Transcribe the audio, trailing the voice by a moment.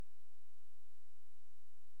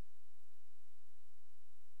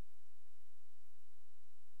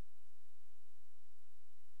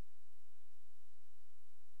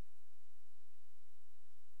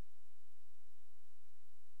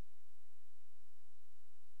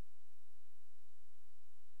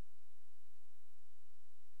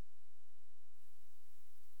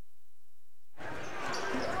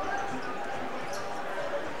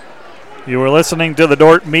You are listening to the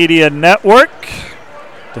Dordt Media Network.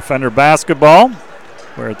 Defender basketball.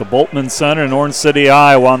 We're at the Bultman Center in Orange City,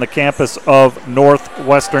 Iowa, on the campus of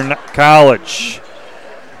Northwestern College.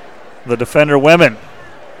 The Defender women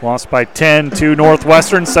lost by 10 to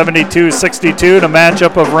Northwestern, 72-62 in a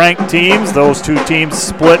matchup of ranked teams. Those two teams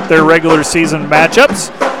split their regular season matchups.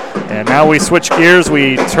 And now we switch gears.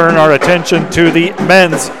 We turn our attention to the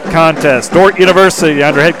men's contest. Dordt University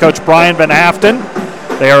under head coach Brian Van Haften.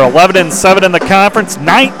 They are 11-7 in the conference,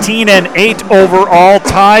 19-8 overall,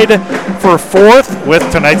 tied for fourth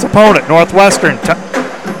with tonight's opponent, Northwestern.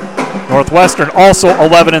 Northwestern also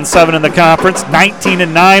 11-7 in the conference,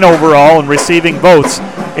 19-9 overall, and receiving votes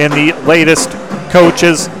in the latest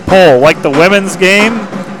coaches poll. Like the women's game,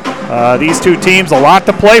 these two teams, a lot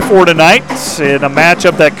to play for tonight in a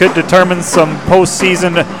matchup that could determine some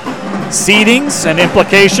postseason seedings and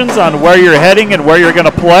implications on where you're heading and where you're going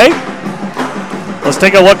to play. Let's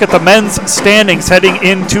take a look at the men's standings heading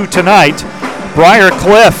into tonight. Briar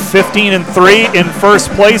Cliff, 15-3 in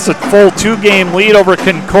first place, a full two-game lead over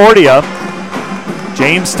Concordia.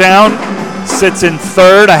 Jamestown sits in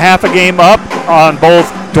third, a half a game up on both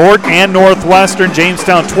Dordt and Northwestern.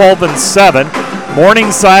 Jamestown 12-7.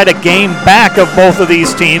 Morningside a game back of both of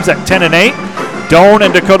these teams at 10-8. Doane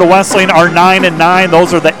and Dakota Wesleyan are 9-9.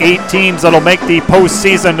 Those are the 8 teams that'll make the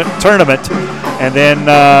postseason tournament. And then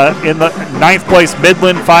in the ninth place,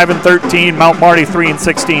 Midland 5-13, Mount Marty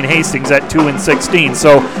 3-16, Hastings at 2-16.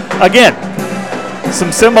 So again,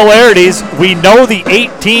 some similarities. We know the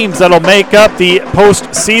 8 teams that'll make up the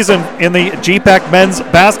postseason in the GPAC men's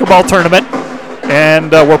basketball tournament.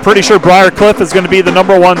 And we're pretty sure Briar Cliff is going to be the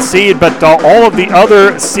number 1 seed, but all of the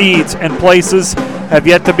other seeds and places have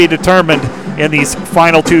yet to be determined in these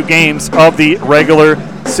final 2 games of the regular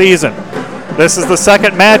season. This is the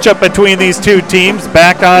second matchup between these two teams.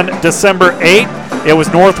 Back on December 8th, it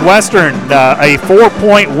was Northwestern, a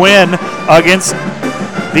 4-point win against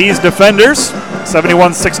these Defenders,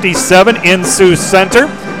 71-67 in Sioux Center,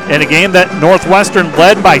 in a game that Northwestern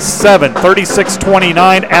led by 7,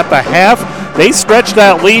 36-29 at the half. They stretched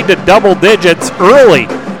that lead to double digits early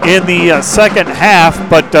in the second half,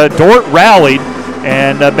 but Dordt rallied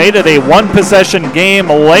and made it a one-possession game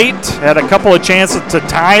late. Had a couple of chances to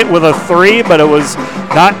tie it with a 3, but it was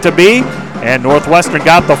not to be. And Northwestern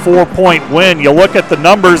got the 4-point win. You look at the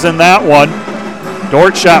numbers in that one.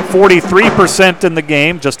 Dordt shot 43% in the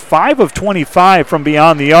game, just 5 of 25 from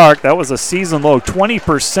beyond the arc. That was a season low,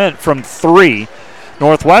 20% from 3.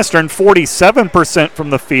 Northwestern, 47%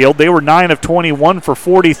 from the field. They were 9 of 21 for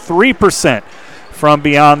 43%. From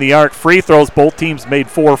beyond the arc. Free throws, both teams made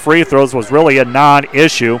 4 free throws, was really a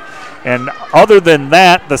non-issue. And other than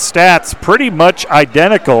that, the stats pretty much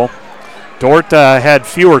identical. Dordt had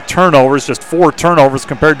fewer turnovers, just 4 turnovers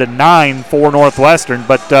compared to 9 for Northwestern.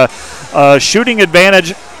 But shooting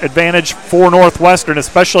advantage for Northwestern,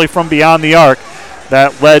 especially from beyond the arc,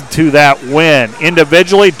 that led to that win.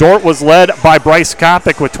 Individually, Dordt was led by Bryce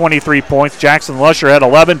Kopic with 23 points. Jackson Lusher had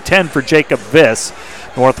 11, 10 for Jacob Viss.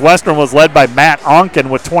 Northwestern was led by Matt Onken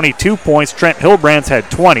with 22 points. Trent Hilbrands had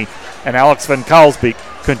 20, and Alex Van Kalsbeek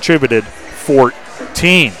contributed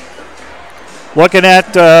 14. Looking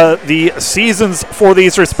at the seasons for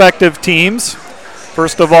these respective teams,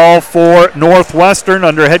 first of all for Northwestern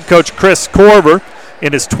under head coach Chris Korver.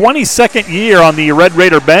 In his 22nd year on the Red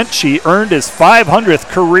Raider bench, he earned his 500th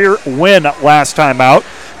career win last time out,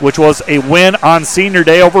 which was a win on Senior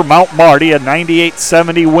Day over Mount Marty, a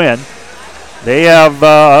 98-70 win. They have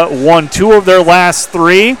won 2 of their last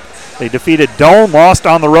 3. They defeated Doane, lost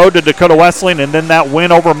on the road to Dakota Wesleyan, and then that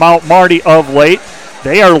win over Mount Marty of late.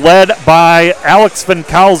 They are led by Alex Van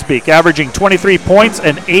Kalsbeek, averaging 23 points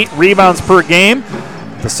and 8 rebounds per game.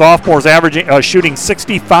 The sophomore's shooting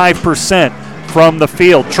 65% from the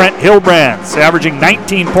field. Trent Hilbrands averaging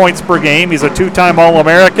 19 points per game. He's a 2-time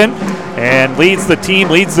All-American and leads the team,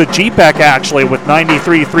 leads the GPAC actually with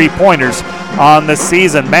 93 three-pointers on the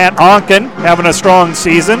season. Matt Onken having a strong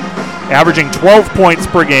season, averaging 12 points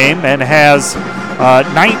per game and has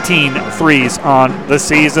 19 threes on the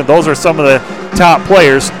season. Those are some of the top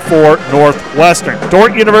players for Northwestern.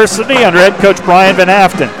 Dordt University under head coach Brian Van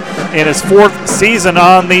Haften in his 4th season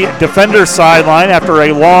on the Defender sideline after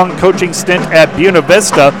a long coaching stint at Buena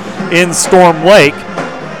Vista in Storm Lake.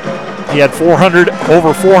 He had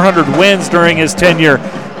over 400 wins during his tenure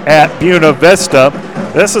at Buena Vista.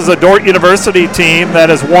 This is a Dordt University team that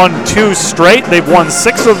has won 2 straight. They've won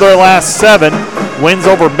 6 of their last 7. Wins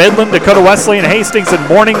over Midland, Dakota Wesleyan, Hastings, and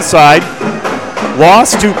Morningside.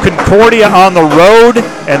 Lost to Concordia on the road,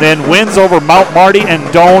 and then wins over Mount Marty and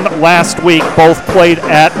Doane last week, both played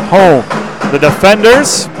at home. The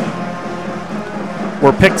Defenders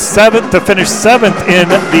were picked seventh to finish seventh in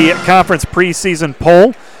the conference preseason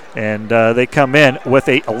poll. And they come in with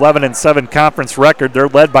a 11-7 conference record. They're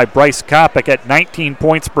led by Bryce Kopic at 19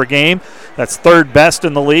 points per game. That's third best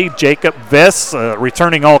in the league. Jacob Viss,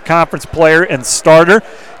 returning all-conference player and starter,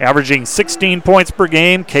 averaging 16 points per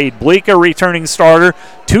game. Cade Bleeker, returning starter,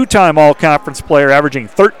 two-time all-conference player, averaging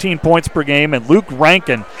 13 points per game. And Luke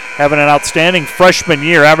Rankin having an outstanding freshman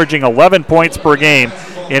year, averaging 11 points per game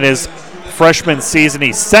in his freshman season.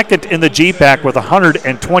 He's second in the GPAC with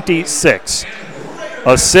 126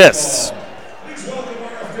 assists.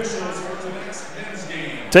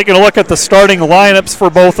 Taking a look at the starting lineups for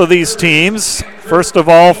both of these teams. First of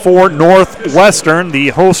all, for Northwestern, the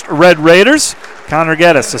host Red Raiders, Connor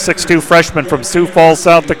Geddes, a 6'2 freshman from Sioux Falls,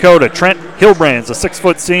 South Dakota. Trent Hilbrands, a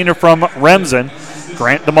 6' senior from Remsen.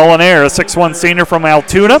 Grant DeMolinaire, a 6'1 senior from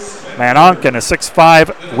Altoona. Matt Onken, a 6'5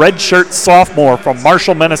 redshirt sophomore from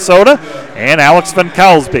Marshall, Minnesota. And Alex Van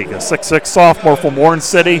Kalsbeek, a 6'6 sophomore from Warren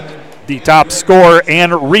City, the top scorer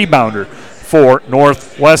and rebounder for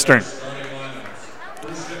Northwestern.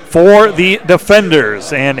 For the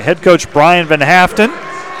defenders and head coach Brian Van Haften,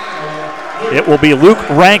 it will be Luke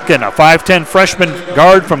Rankin, a 5'10 freshman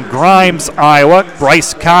guard from Grimes, Iowa.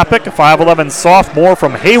 Bryce Kopic, a 5'11 sophomore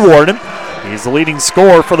from Haywarden. He's the leading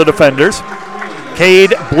scorer for the defenders.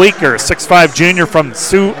 Cade Bleeker, 6'5 junior from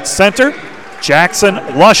Sioux Center. Jackson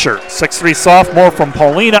Lusher, 6'3 sophomore from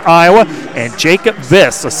Paulina, Iowa. And Jacob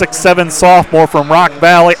Viss, a 6'7 sophomore from Rock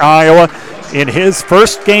Valley, Iowa, in his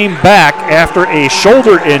first game back after a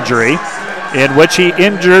shoulder injury in which he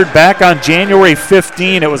injured back on January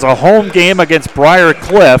 15. It was a home game against Briar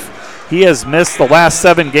Cliff. He has missed the last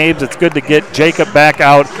 7 games. It's good to get Jacob back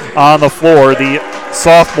out on the floor, the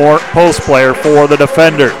sophomore post player for the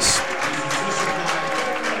defenders.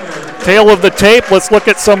 Tail of the tape, let's look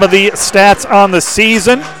at some of the stats on the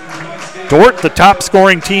season. Dordt, the top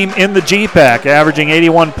scoring team in the GPAC, averaging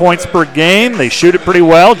 81 points per game. They shoot it pretty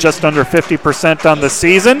well, just under 50% on the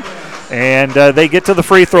season. And they get to the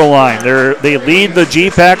free throw line. They lead the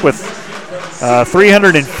GPAC with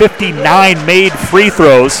 359 made free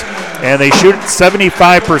throws, and they shoot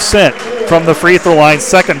 75% from the free throw line,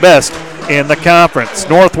 second best in the conference.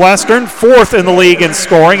 Northwestern, fourth in the league in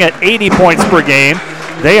scoring at 80 points per game.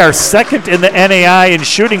 They are second in the NAI in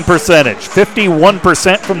shooting percentage,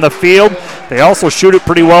 51% from the field. They also shoot it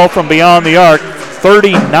pretty well from beyond the arc,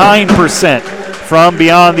 39% from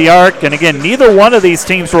beyond the arc. And again, neither one of these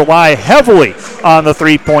teams rely heavily on the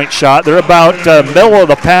three-point shot. They're about middle of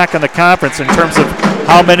the pack in the conference in terms of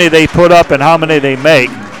how many they put up and how many they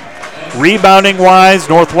make. Rebounding-wise,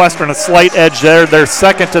 Northwestern a slight edge there. They're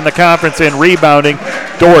second in the conference in rebounding.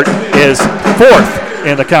 Dordt is fourth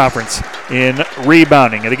in the conference in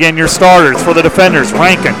rebounding. And again, your starters for the defenders: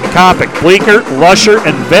 Rankin, Kopic, Bleeker, Lusher,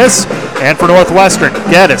 and Viss. And for Northwestern,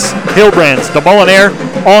 Geddes, Hilbrands, DeMolinaire,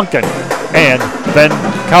 Onken, and Van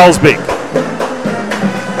Kalsbeek.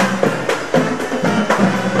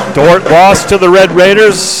 Dordt lost to the Red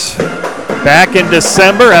Raiders back in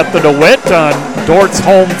December at the DeWitt on Dordt's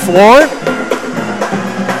home floor.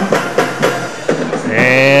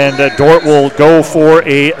 And Dordt will go for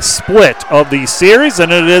a split of the series,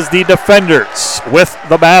 and it is the defenders with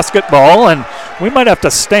the basketball, and we might have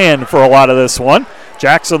to stand for a lot of this one.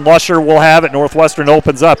 Jackson Lusher will have it. Northwestern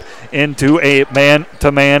opens up into a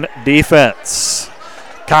man-to-man defense.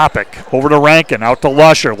 Kopic over to Rankin, out to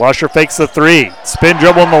Lusher. Lusher fakes the three. Spin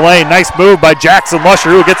dribble in the lane. Nice move by Jackson Lusher,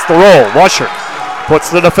 who gets the roll. Lusher puts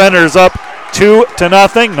the defenders up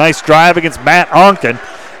 2-0. Nice drive against Matt Onken.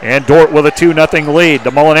 And Dordt with a 2-0 lead.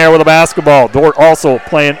 DeMolinaire with the basketball. Dordt also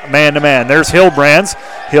playing man-to-man. There's Hilbrands.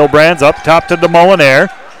 Hilbrands up top to DeMolinaire.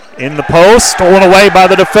 In the post, stolen away by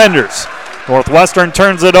the defenders. Northwestern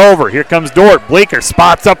turns it over. Here comes Dordt. Bleeker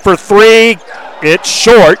spots up for three. It's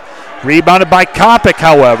short. Rebounded by Kopic,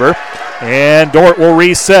 however. And Dordt will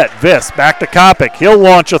reset. Viss back to Kopic. He'll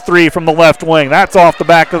launch a three from the left wing. That's off the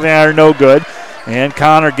back of the iron, no good. And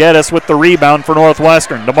Connor Geddes with the rebound for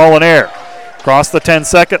Northwestern. DeMolinaire across the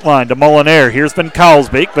 10-second line. DeMolinaire. Here's Van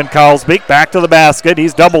Kalsbeek. Van Kalsbeek back to the basket.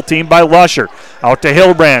 He's double-teamed by Lusher. Out to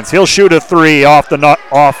Hilbrands. He'll shoot a three off the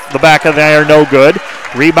back of the iron, no good.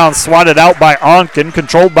 Rebound swatted out by Onken,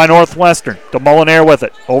 controlled by Northwestern. DeMolinaire with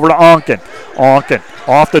it. Over to Onken. Onken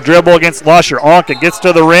off the dribble against Lusher. Onken gets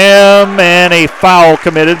to the rim, and a foul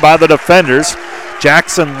committed by the defenders.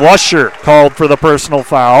 Jackson Lusher called for the personal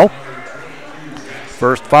foul.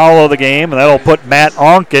 First foul of the game, and that'll put Matt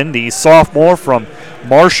Onken, the sophomore from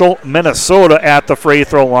Marshall, Minnesota, at the free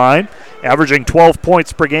throw line, averaging 12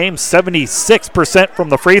 points per game, 76% from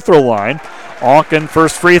the free throw line. Onken,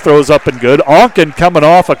 first free throws up and good. Onken coming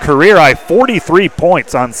off a career-high 43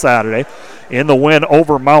 points on Saturday in the win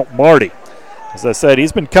over Mount Marty. As I said,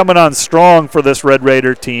 he's been coming on strong for this Red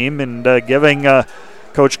Raider team and giving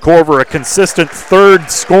Coach Corver a consistent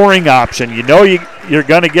third scoring option. You know you're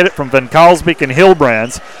going to get it from Van Kalsbeek and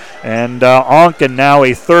Hillbrands, and Onken now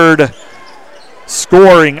a third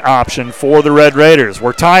scoring option for the Red Raiders.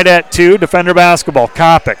 We're tied at 2. Defender basketball.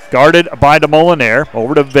 Kopic guarded by DeMolinaire.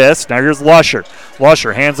 Over to Viss. Now here's Lusher.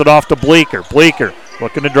 Lusher hands it off to Bleeker. Bleeker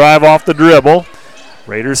looking to drive off the dribble.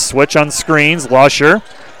 Raiders switch on screens. Lusher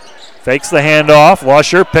fakes the handoff.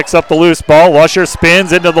 Lusher picks up the loose ball. Lusher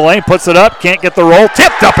spins into the lane, puts it up, can't get the roll.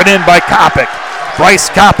 Tipped up and in by Kopic. Bryce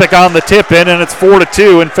Kopic on the tip in, and it's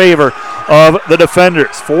 4-2 in favor of the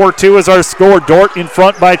defenders. 4-2 is our score. Dordt in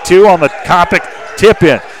front by 2 on the Kopic tip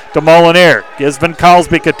in. DeMolinaire gives Van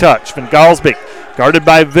Kalsbeek a touch. Van Kalsbeek guarded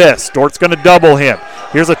by Viss. Dort's going to double him.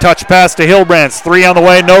 Here's a touch pass to Hillbrands. 3 on the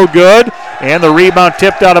way, no good. And the rebound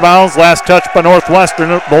tipped out of bounds. Last touch by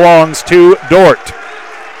Northwestern belongs to Dordt.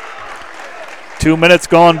 2 minutes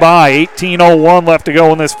gone by, 18:01 left to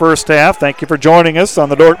go in this first half. Thank you for joining us on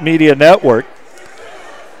the Dordt Media Network.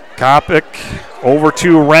 Kopic over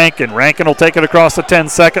to Rankin. Rankin will take it across the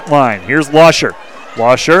 10-second line. Here's Lusher.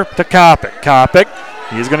 Lusher to Kopic. Kopic,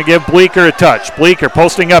 he's going to give Bleeker a touch. Bleeker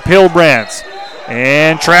posting up Hillbrands.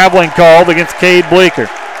 And traveling called against Cade Bleeker.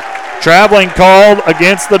 Traveling called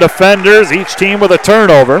against the defenders, each team with a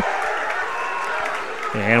turnover.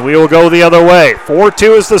 And we will go the other way.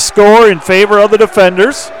 4-2 is the score in favor of the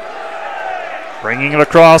defenders. Bringing it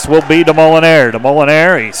across will be DeMolinaire.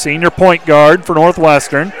 DeMolinaire, a senior point guard for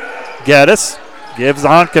Northwestern. Geddes gives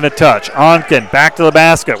Onken a touch. Onken back to the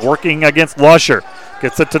basket, working against Lusher.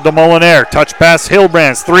 Gets it to DeMolinaire. Touch pass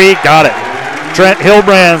Hillbrands. 3, got it. Trent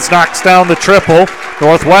Hillbrands knocks down the triple.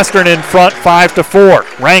 Northwestern in front,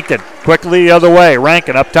 5-4. Rankin quickly the other way.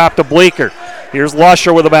 Rankin up top to Bleeker. Here's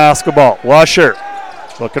Lusher with the basketball. Lusher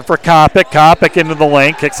looking for Kopic. Kopic into the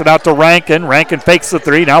lane. Kicks it out to Rankin. Rankin fakes the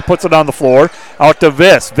 3. Now puts it on the floor. Out to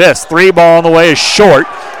Viss. Viss, 3 ball on the way is short.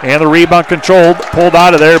 And the rebound controlled. Pulled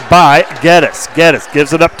out of there by Geddes. Geddes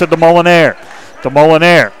gives it up to DeMolinaire.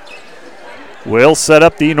 DeMolinaire will set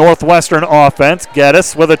up the Northwestern offense.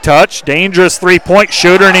 Geddes with a touch. Dangerous three-point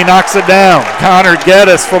shooter, and he knocks it down. Connor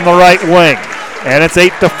Geddes from the right wing. And it's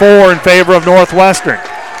 8-4 in favor of Northwestern.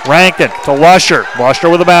 Rankin to Lusher. Lusher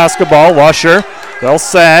with the basketball. Lusher, they'll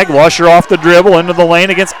sag. Lusher off the dribble into the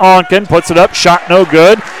lane against Onken. Puts it up. Shot no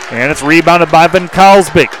good. And it's rebounded by Van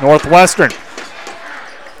Kalsbeek. Northwestern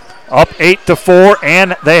up 8-4,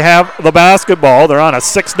 and they have the basketball. They're on a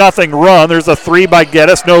 6-0 run. There's a 3 by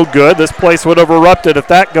Geddes, no good. This place would have erupted if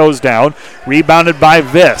that goes down. Rebounded by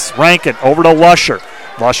Viss. Rankin over to Lusher.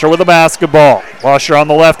 Lusher with the basketball. Lusher on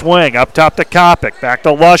the left wing. Up top to Kopic. Back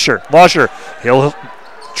to Lusher. Lusher, he'll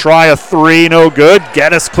try a 3, no good.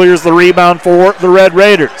 Geddes clears the rebound for the Red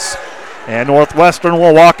Raiders. And Northwestern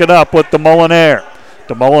will walk it up with DeMolinaire.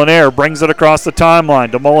 DeMolinaire brings it across the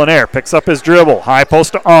timeline. DeMolinaire picks up his dribble. High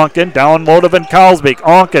post to Onken. Down low to Van Kalsbeek.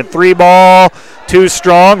 Onken, 3 ball, too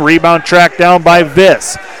strong. Rebound tracked down by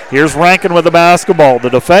Viss. Here's Rankin with the basketball. The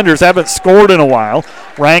defenders haven't scored in a while.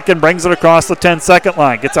 Rankin brings it across the 10-second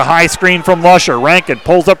line. Gets a high screen from Lusher. Rankin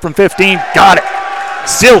pulls up from 15. Got it.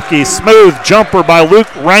 Silky smooth jumper by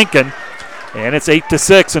Luke Rankin. And it's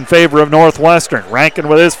 8-6 in favor of Northwestern. Rankin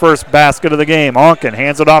with his first basket of the game. Onken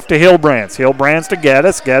hands it off to Hillbrands. Hillbrands to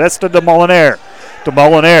Geddes. Geddes to DeMolinaire.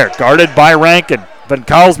 DeMolinaire guarded by Rankin. Van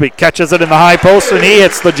Kalsbeek catches it in the high post, and he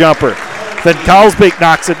hits the jumper. Van Kalsbeek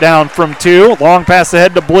knocks it down from 2. Long pass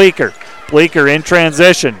ahead to Bleeker. Bleeker in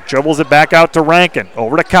transition. Dribbles it back out to Rankin.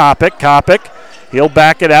 Over to Kopic. Kopic, he'll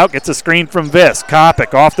back it out. Gets a screen from Viss.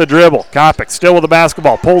 Kopic off the dribble. Kopic still with the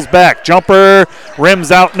basketball. Pulls back. Jumper.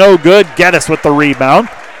 Rims out. No good. Geddes with the rebound.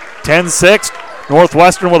 10-6.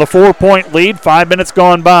 Northwestern with a 4-point lead. 5 minutes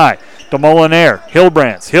gone by. DeMolinaire.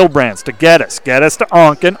 Hillbrands. Hillbrands to Geddes. Geddes to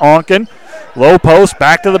Onken. Onken. Low post.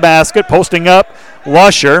 Back to the basket. Posting up.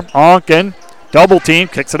 Lusher. Onken. Double team.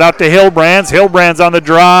 Kicks it out to Hillbrands. Hillbrands on the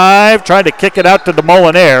drive. Trying to kick it out to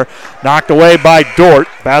DeMolinaire. Knocked away by Dordt.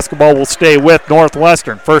 Basketball will stay with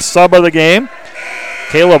Northwestern. First sub of the game.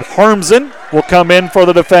 Caleb Harmsen will come in for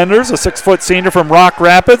the defenders. A 6-foot senior from Rock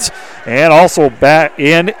Rapids. And also back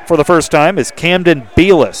in for the first time is Camden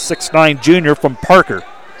Beelis, 6'9 junior from Parker,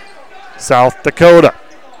 South Dakota.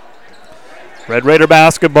 Red Raider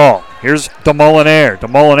basketball. Here's DeMolinaire.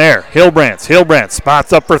 DeMolinaire. Hillbrands. Hillbrands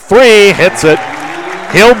spots up for 3. Hits it.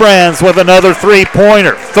 Hillbrands with another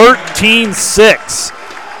 3-pointer. 13-6.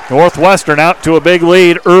 Northwestern out to a big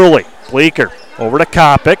lead early. Bleeker over to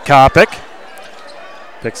Kopic. Kopic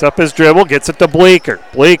picks up his dribble. Gets it to Bleeker.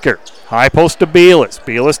 Bleeker. High post to Beelis.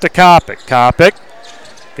 Beelis to Kopic. Kopic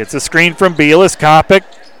gets a screen from Beelis. Kopic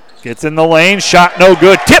gets in the lane, shot no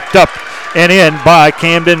good, tipped up and in by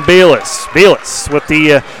Camden Belis. Belis with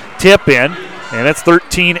the tip in, and it's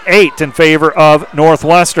 13-8 in favor of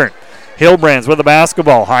Northwestern. Hillbrands with the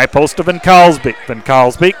basketball, high post to Van Kalsbeek. Van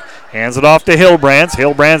Kalsbeek hands it off to Hillbrands.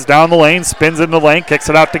 Hillbrands down the lane, spins in the lane, kicks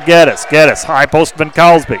it out to Geddes. Geddes, high post Van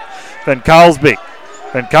Kalsbeek. Van Kalsbeek,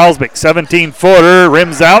 17-footer,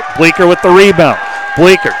 rims out. Bleeker with the rebound.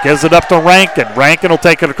 Bleeker gives it up to Rankin. Rankin will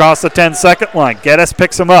take it across the 10-second line. Geddes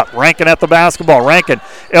picks him up. Rankin at the basketball. Rankin,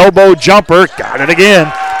 elbow jumper, got it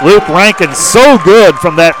again. Luke Rankin so good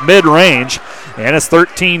from that mid-range, and it's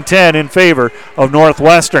 13-10 in favor of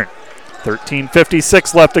Northwestern.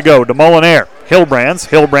 13:56 left to go. DeMolinaire,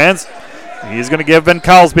 Hillbrands, he's going to give Van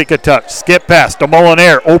Kalsbeek a touch. Skip pass,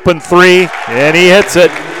 DeMolinaire, open three, and he hits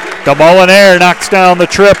it. DeMolinaire knocks down the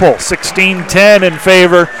triple. 16-10 in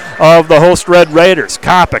favor of the host Red Raiders.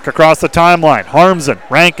 Kopic across the timeline. Harmsen,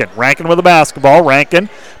 Rankin with the basketball. Rankin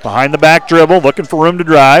behind the back dribble, looking for room to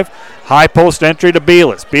drive. High post entry to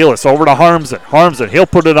Belis. Belis over to Harmsen, he'll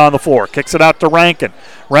put it on the floor. Kicks it out to Rankin.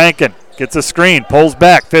 Rankin gets a screen, pulls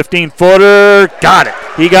back, 15-footer, got it.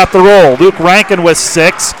 He got the roll. Luke Rankin with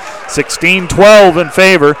 6. 16-12 in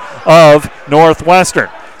favor of Northwestern.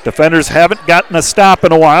 Defenders haven't gotten a stop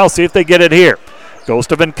in a while. See if they get it here. Goes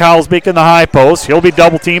to Van Kalsbeek in the high post. He'll be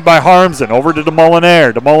double-teamed by Harmsen. Over to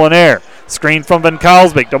DeMolinaire. DeMolinaire, screen from Van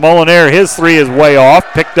Kalsbeek. DeMolinaire, his three is way off.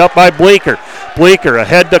 Picked up by Bleeker. Bleeker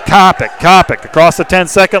ahead to Kopic. Kopic across the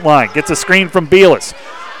 10-second line. Gets a screen from Belis.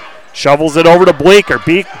 Shovels it over to Bleeker.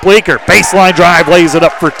 Bleeker, baseline drive, lays it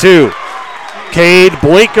up for two. Cade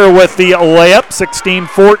Bleeker with the layup,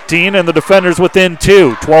 16-14, and the defenders within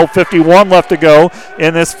two. 12:51 left to go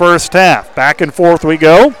in this first half. Back and forth we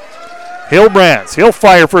go. Hillbrands, he'll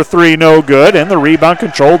fire for three, no good, and the rebound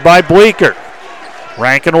controlled by Bleeker.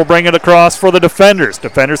 Rankin will bring it across for the defenders.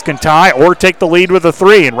 Defenders can tie or take the lead with a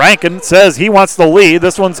three, and Rankin says he wants the lead.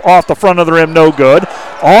 This one's off the front of the rim, no good.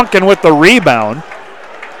 Onken with the rebound.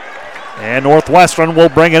 And Northwestern will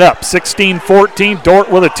bring it up. 16-14,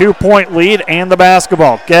 Dordt with a 2-point lead and the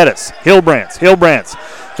basketball. Geddes, Hillbrands.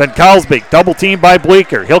 Van Kalsbeek, double teamed by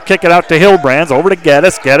Bleeker. He'll kick it out to Hillbrands, over to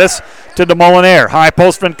Geddes. Geddes to DeMolinaire. High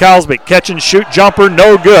post Van Kalsbeek. Catch and shoot jumper,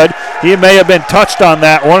 no good. He may have been touched on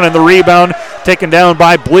that one, and the rebound taken down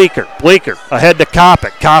by Bleeker. Bleeker ahead to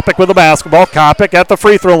Kopic. Kopic with the basketball. Kopic at the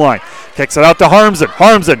free throw line. Kicks it out to Harmsen.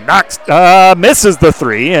 Harmsen misses the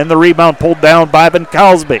three, and the rebound pulled down by Van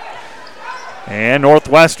Kalsbeek. And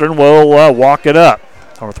Northwestern will walk it up.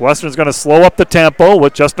 Northwestern's going to slow up the tempo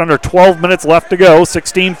with just under 12 minutes left to go.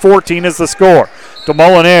 16-14 is the score.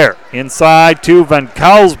 DeMolinaire inside to Van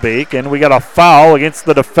Kalsbeek, and we got a foul against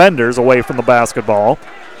the defenders away from the basketball.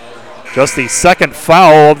 Just the second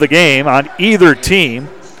foul of the game on either team.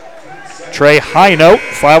 Trey Highnote,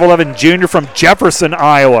 5'11 junior from Jefferson,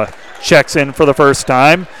 Iowa, checks in for the first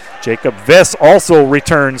time. Jacob Viss also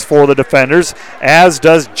returns for the defenders, as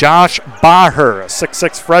does Josh Baher, a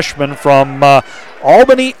 6'6 freshman from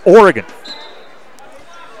Albany, Oregon.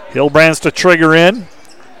 Hillbrands to trigger in.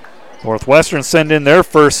 Northwestern send in their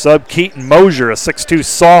first sub, Keaton Mosier, a 6'2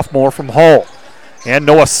 sophomore from Hull. And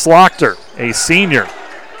Noah Slaughter, a senior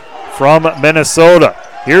from Minnesota.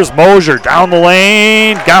 Here's Mosier down the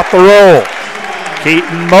lane, got the roll.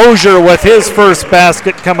 Keaton Mosier with his first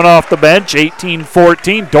basket coming off the bench,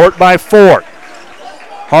 18-14, Dordt by 4.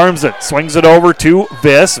 Harmsen swings it over to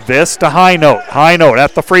Viss. Viss to Highnote. Highnote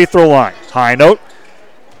at the free throw line. Highnote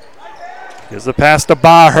gives the pass to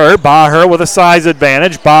Baher. Baher with a size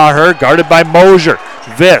advantage. Baher guarded by Mosier.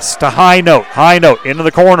 Viss to Highnote. Highnote into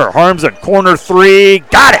the corner. Harmsen, corner three,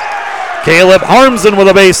 got it. Caleb Harmsen with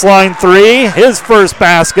a baseline three, his first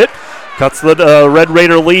basket. Cuts the Red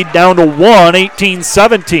Raider lead down to 1,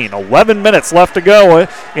 18-17. 11 minutes left to go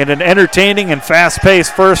in an entertaining and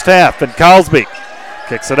fast-paced first half. Van Kalsbeek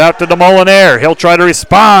kicks it out to DeMolinaire. He'll try to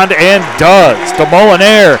respond and does.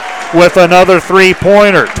 DeMolinaire with another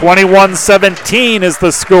three-pointer. 21-17 is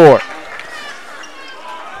the score.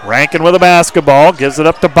 Rankin with a basketball, gives it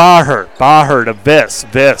up to Baher. Baher to Viss.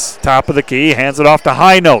 Viss, top of the key, hands it off to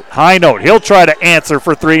Highnote. Highnote, he'll try to answer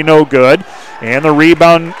for three, no good. And the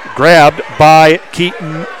rebound grabbed by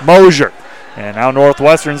Keaton Mosier. And now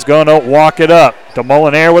Northwestern's going to walk it up.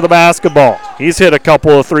 DeMolinaire with a basketball. He's hit a couple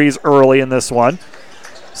of threes early in this one.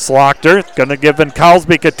 Slaughter going to give Van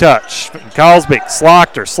Kalsbeek a touch. Van Kalsbeek,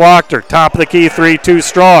 Slaughter, top of the key, three, too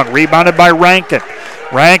strong. Rebounded by Rankin.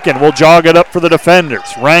 Rankin will jog it up for the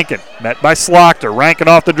defenders. Rankin met by Slaughter. Rankin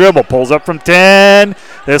off the dribble, pulls up from 10.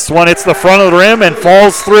 This one hits the front of the rim and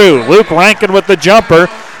falls through. Luke Rankin with the jumper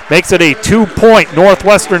makes it a 2-point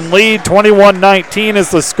Northwestern lead. 21-19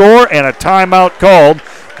 is the score, and a timeout called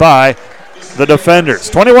by the defenders.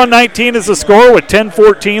 21-19 is the score with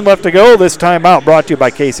 10:14 left to go. This timeout brought to you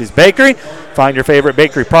by Casey's Bakery. Find your favorite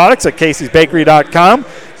bakery products at caseysbakery.com.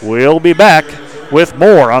 We'll be back with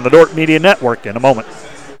more on the Dordt Media Network in a moment.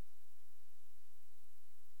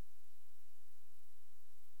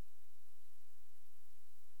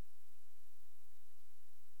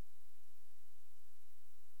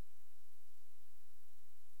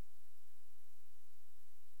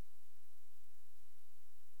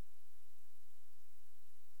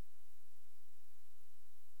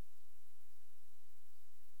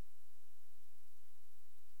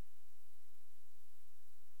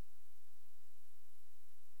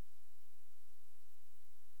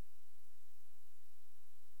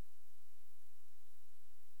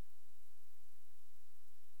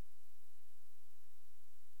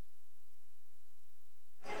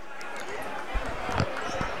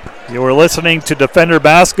 You are listening to Defender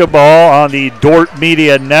Basketball on the Dordt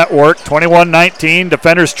Media Network. 21-19,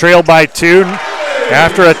 Defenders trail by 2.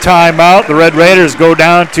 After a timeout, the Red Raiders go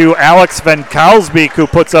down to Alex Van Kalsbeek, who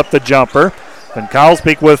puts up the jumper. Van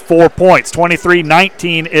Kalsbeek with 4 points.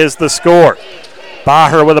 23-19 is the score.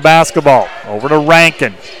 Baher with the basketball. Over to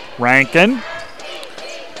Rankin. Rankin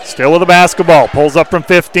still with the basketball. Pulls up from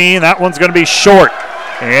 15. That one's going to be short.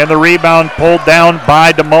 And the rebound pulled down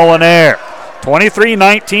by DeMolinaire.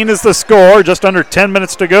 23-19 is the score. Just under 10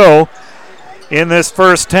 minutes to go in this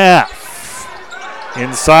first half.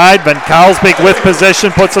 Inside, Van Kalsbeek with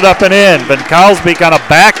position, puts it up and in. Van Kalsbeek on a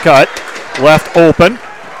back cut, left open.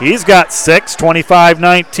 He's got 6,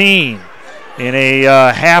 25-19. In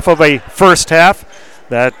a half of a first half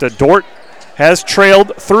that Dordt has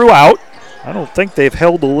trailed throughout. I don't think they've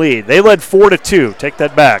held the lead. They led 4-2. Take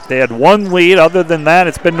that back. They had one lead. Other than that,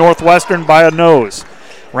 it's been Northwestern by a nose.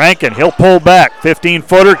 Rankin, he'll pull back.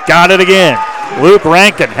 15-footer, got it again. Luke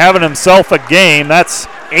Rankin having himself a game. That's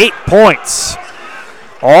 8 points.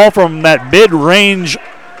 All from that mid-range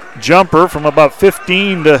jumper from about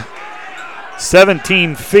 15 to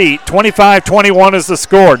 17 feet. 25-21 is the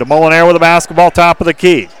score. DeMolinaire with the basketball, top of the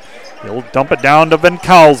key. He'll dump it down to Van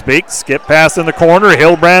Kalsbeek. Skip pass in the corner.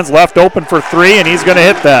 Hillbrand's left open for 3, and he's going to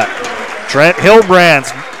hit that. Trent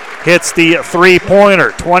Hillbrand's hits the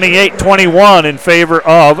three-pointer. 28-21 in favor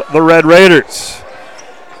of the Red Raiders.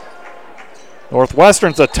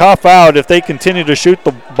 Northwestern's a tough out if they continue to shoot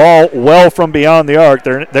the ball well from beyond the arc.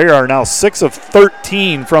 They are now 6 of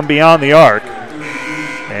 13 from beyond the arc.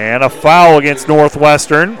 And a foul against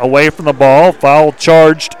Northwestern away from the ball. Foul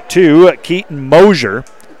charged to Keaton Mosier.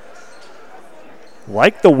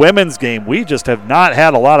 Like the women's game, we just have not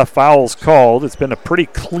had a lot of fouls called. It's been a pretty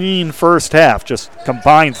clean first half. Just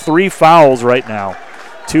combined 3 fouls right now.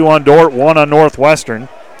 2 on Dordt, 1 on Northwestern.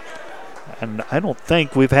 And I don't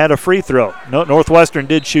think we've had a free throw. No, Northwestern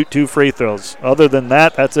did shoot 2 free throws. Other than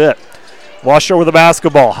that, that's it. Lusher with the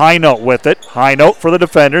basketball. High note with it. High note for the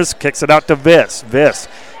defenders. Kicks it out to Viss. Viss.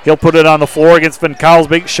 He'll put it on the floor against Van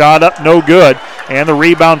Kalsbeek. Shot up, no good. And the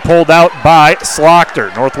rebound pulled out by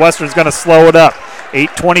Slaughter. Northwestern's going to slow it up.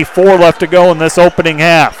 8:24 left to go in this opening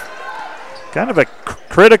half. Kind of a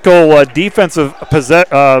critical defensive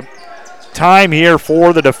time here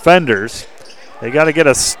for the defenders. They got to get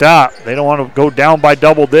a stop. They don't want to go down by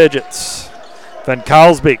double digits. Van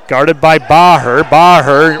Kalsbeek guarded by Baher.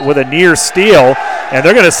 Baher with a near steal. And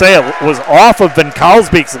they're going to say it was off of Van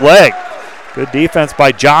Kalsbeek's leg. Good defense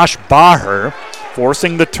by Josh Baher,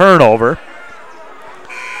 forcing the turnover.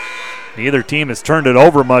 Neither team has turned it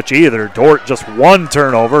over much either. Dordt just 1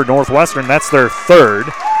 turnover. Northwestern, that's their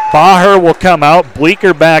 3rd. Baher will come out.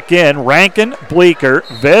 Bleeker back in. Rankin, Bleeker,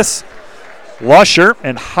 Viss, Lusher,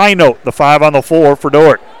 and High Note, the 5 on the floor for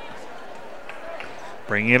Dordt.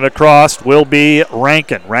 Bringing it across will be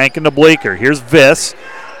Rankin. Rankin to Bleeker. Here's Viss.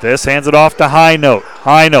 Viss hands it off to High Note.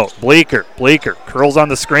 High Note, Bleeker. Bleeker curls on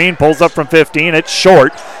the screen, pulls up from 15. It's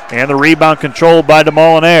short, and the rebound controlled by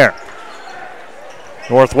DeMolinaire.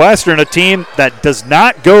 Northwestern, a team that does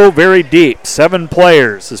not go very deep. 7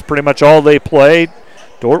 players is pretty much all they play.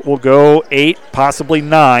 Dordt will go 8, possibly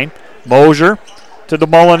 9. Mosier to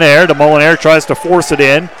DeMolinaire. DeMolinaire tries to force it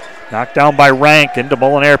in. Knocked down by Rankin.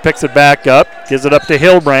 DeMolinaire picks it back up, gives it up to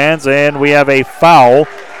Hillbrands, and we have a foul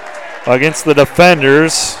against the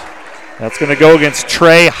defenders. That's going to go against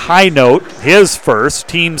Trey High Note, his first,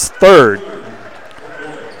 team's 3rd.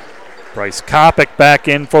 Bryce Kopic back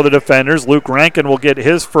in for the defenders. Luke Rankin will get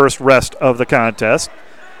his first rest of the contest.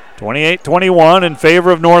 28-21 in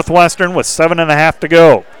favor of Northwestern with 7.5 to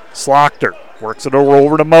go. Slaughter works it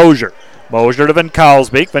over to Mosier. Mosier to Van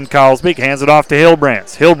Kalsbeek. Van Kalsbeek hands it off to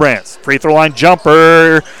Hillbrands. Hillbrands, free throw line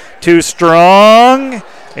jumper, too strong.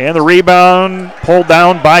 And the rebound pulled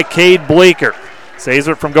down by Cade Bleeker. Saves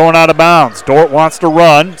it from going out of bounds. Dort wants to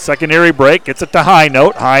run. Secondary break. Gets it to High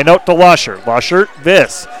Note. High Note to Lusher. Lusher,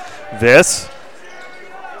 Viss. Viss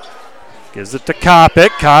gives it to Kopic.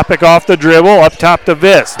 Kopic off the dribble. Up top to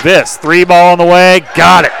Viss. Viss, 3-ball on the way.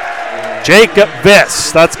 Got it. Jacob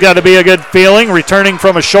Viss. That's got to be a good feeling. Returning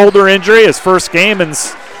from a shoulder injury. His first game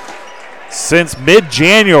since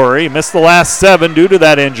mid-January. Missed the last 7 due to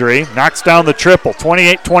that injury. Knocks down the triple.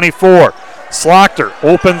 28-24. Slaughter,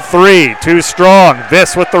 open 3, too strong.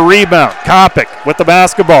 Viss with the rebound. Kopic with the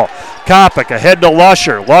basketball. Kopic ahead to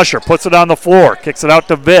Lusher. Lusher puts it on the floor, kicks it out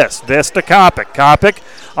to Viss. Viss to Kopic. Kopic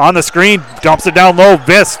on the screen, dumps it down low.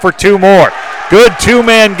 Viss for 2 more. Good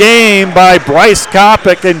 2-man game by Bryce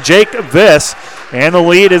Kopic and Jake Viss, and the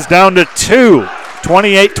lead is down to 2.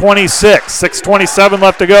 28-26. 6:27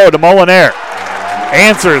 left to go. DeMolinaire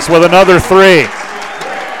answers with another 3.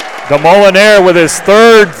 DeMolinaire with his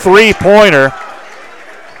third 3-pointer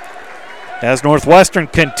as Northwestern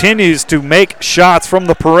continues to make shots from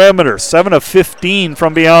the perimeter. 7 of 15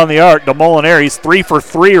 from beyond the arc. DeMolinaire, he's 3 for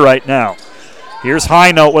 3 right now. Here's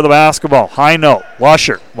High Note with a basketball. High Note,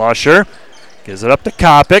 Lusher. Lusher gives it up to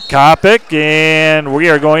Kopic. Kopic, and we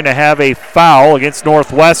are going to have a foul against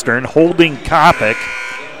Northwestern, holding Kopic.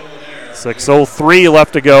 6:03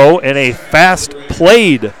 left to go in a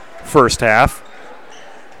fast-played first half.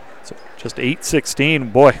 Just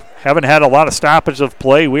 8:16. Boy, haven't had a lot of stoppage of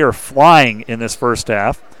play. We are flying in this first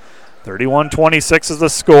half. 31-26 is the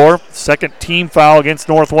score. Second team foul against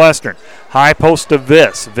Northwestern. High post to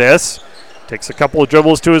Viss. Viss takes a couple of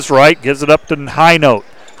dribbles to his right, gives it up to High Note.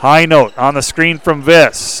 High Note on the screen from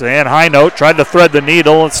Viss. And High Note tried to thread the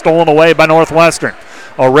needle and stolen away by Northwestern.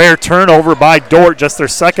 A rare turnover by Dort, just their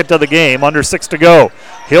second of the game, under 6 to go.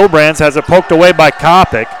 Hillbrands has it poked away by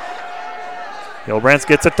Kopic. Hillbrands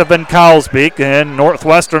gets it to Van Kalsbeek, and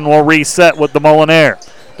Northwestern will reset with DeMolinaire.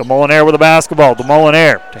 DeMolinaire with the basketball.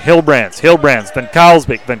 DeMolinaire to Hillbrands. Hillbrands, Van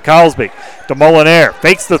Kalsbeek. Van Kalsbeek. DeMolinaire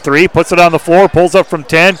fakes the 3, puts it on the floor, pulls up from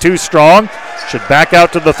 10, too strong. Should back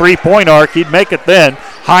out to the 3-point arc. He'd make it then.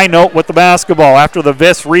 High Note with the basketball after the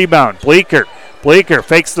Viss rebound. Bleeker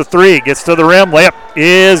fakes the 3, gets to the rim. Layup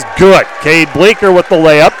is good. Cade Bleeker with the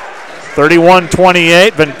layup.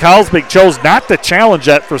 31-28. Van Kalsbeek chose not to challenge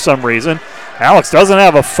that for some reason. Alex doesn't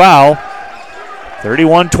have a foul.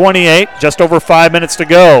 31-28, just over 5 minutes to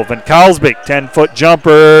go. Van Kalsbeek, 10-foot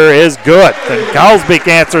jumper is good. Van Kalsbeek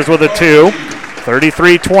answers with a 2.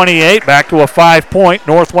 33-28, back to a 5-point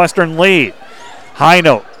Northwestern lead. High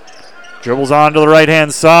Note dribbles on to the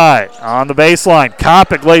right-hand side. On the baseline,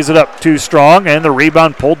 Kopic lays it up too strong, and the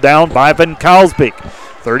rebound pulled down by Van Kalsbeek.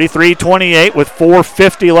 33-28 with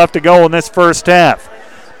 4:50 left to go in this first half.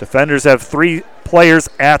 Defenders have 3 players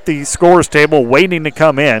at the scorers table waiting to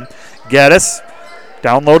come in. Geddes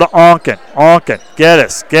down low to Onken.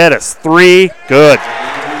 Geddes, 3, good.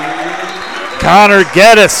 Connor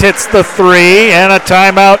Geddes hits the 3, and a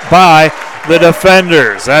timeout by the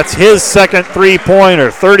defenders. That's his second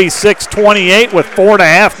 3-pointer. 36-28 with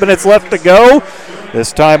 4.5 minutes left to go.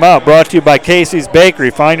 This timeout brought to you by Casey's Bakery.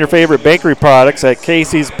 Find your favorite bakery products at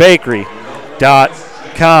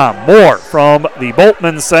caseysbakery.com. More from the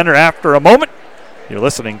Boltman Center after a moment. You're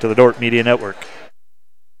listening to the Dordt Media Network.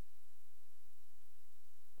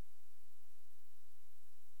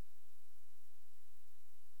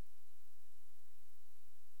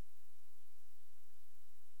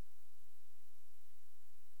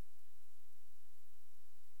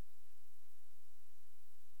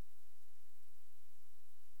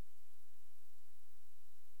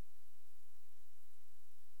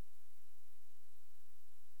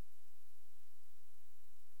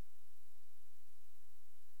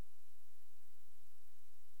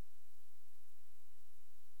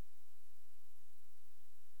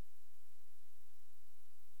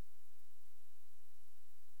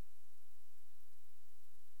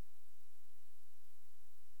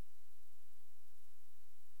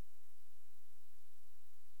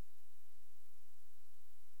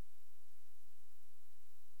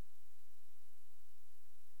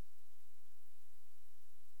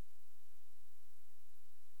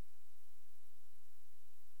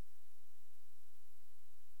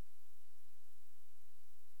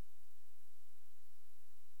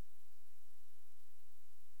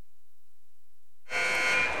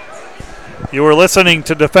 You are listening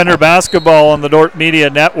to Defender Basketball on the Dordt Media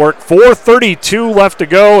Network. 4:32 left to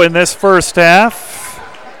go in this first half.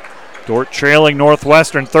 Dordt trailing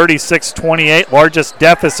Northwestern 36-28, largest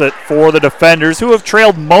deficit for the defenders, who have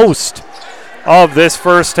trailed most of this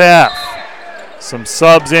first half. Some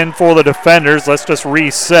subs in for the defenders. Let's just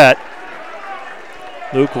reset.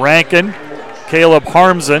 Luke Rankin, Caleb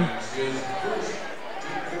Harmsen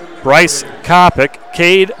Bryce Kopic,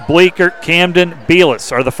 Cade Bleeker, Camden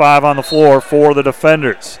Belis are the 5 on the floor for the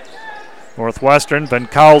defenders. Northwestern, Van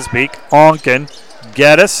Kalsbeek, Onken,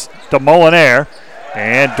 Geddes, DeMolinaire,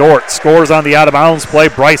 and Dordt scores on the out-of-bounds play.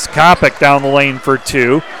 Bryce Kopic down the lane for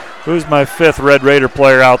 2. Who's my 5th Red Raider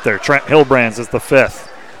player out there? Trent Hilbrands is the 5th.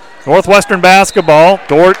 Northwestern basketball.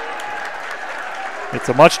 Dordt, it's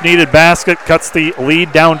a much-needed basket, cuts the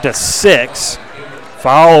lead down to 6.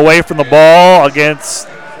 Foul away from the ball against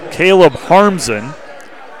Caleb Harmsen.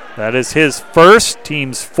 That is his first,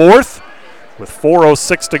 team's 4th, with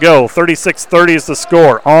 4:06 to go. 36-30 is the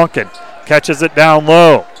score. Onken catches it down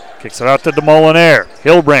low. Kicks it out to DeMolinaire.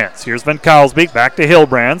 Hilbrands. Here's Van Kalsbeek. Back to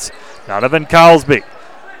Hilbrands. Now to Van Kalsbeek.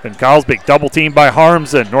 Van Kalsbeek double teamed by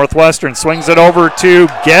Harmsen. Northwestern swings it over to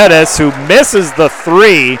Geddes, who misses the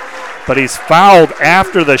 3, but he's fouled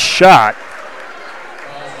after the shot.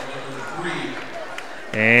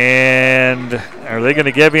 And are they going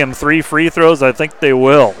to give him 3 free throws? I think they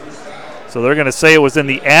will. So they're going to say it was in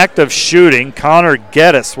the act of shooting. Connor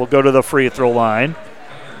Geddes will go to the free throw line.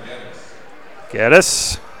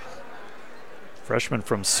 Geddes, freshman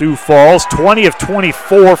from Sioux Falls, 20 of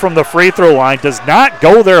 24 from the free throw line. Does not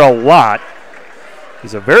go there a lot.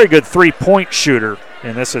 He's a very good three-point shooter,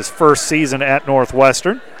 and this is first season at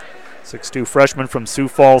Northwestern. 6'2 freshman from Sioux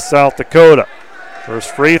Falls, South Dakota.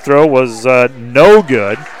 First free throw was no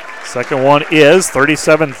good. Second one is.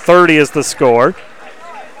 37-30 is the score.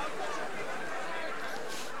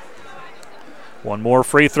 One more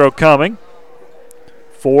free throw coming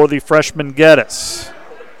for the freshman Geddes.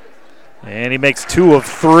 And he makes 2 of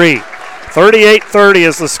 3. 38-30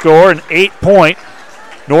 is the score, an 8-point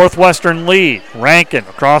Northwestern lead. Rankin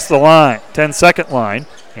across the line, 10-second line.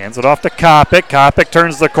 Hands it off to Kopic. Kopic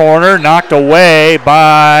turns the corner, knocked away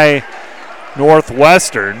by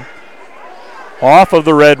Northwestern. Off of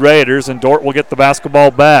the Red Raiders, and Dordt will get the basketball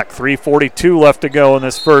back. 3:42 left to go in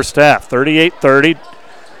this first half. 38-30.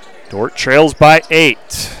 Dordt trails by 8.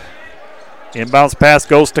 Inbounds pass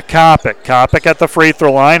goes to Kopic. Kopic at the free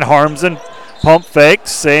throw line. Harmsen pump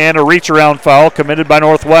fakes, and a reach around foul committed by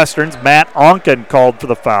Northwestern's Matt Onken called for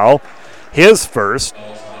the foul. His first.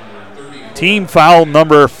 Team foul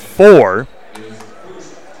number 4.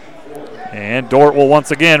 And Dordt will once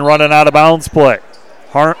again run an out of bounds play.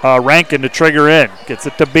 Rankin to trigger in. Gets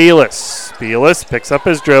it to Belis. Belis picks up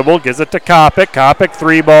his dribble, gives it to Kopic. Kopic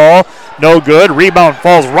 3-ball. No good. Rebound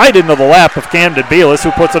falls right into the lap of Camden Belis,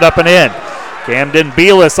 who puts it up and in. Camden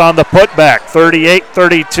Belis on the putback.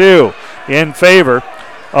 38-32 in favor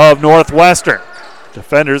of Northwestern.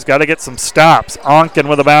 Defenders got to get some stops. Onken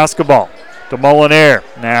with the basketball. DeMolinaire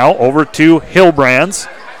now over to Hilbrands.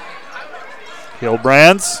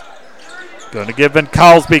 Hilbrands going to give Van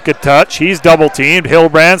Kalsbeek a touch. He's double-teamed.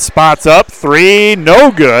 Hilbrands spots up. 3,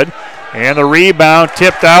 no good. And the rebound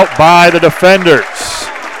tipped out by the defenders.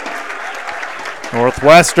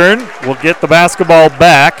 Northwestern will get the basketball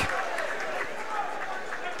back.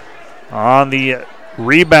 On the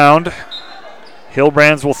rebound,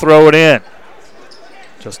 Hilbrands will throw it in.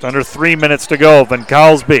 Just under 3 minutes to go. Van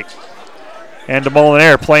Kalsbeek and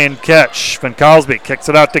DeMolinaire playing catch. Van Kalsbeek kicks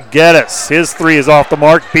it out to Geddes. His 3 is off the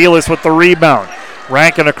mark. Belis with the rebound.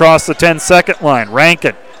 Rankin across the 10-second line.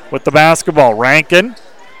 Rankin with the basketball. Rankin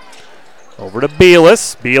over to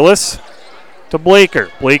Belis. Belis to Bleeker.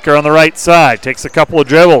 Bleeker on the right side. Takes a couple of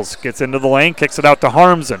dribbles. Gets into the lane. Kicks it out to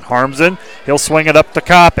Harmsen. Harmsen, he'll swing it up to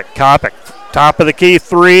Kopic. Kopic, top of the key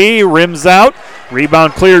 3. Rims out.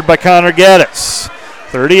 Rebound cleared by Connor Geddes.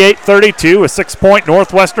 38-32, a 6-point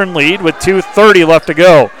Northwestern lead with 2:30 left to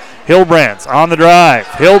go. Hilbrands on the drive.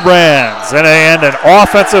 Hilbrands and an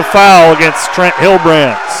offensive foul against Trent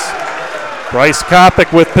Hilbrands. Bryce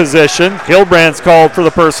Kopic with position. Hilbrands called for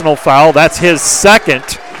the personal foul. That's his second.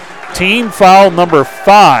 Team foul number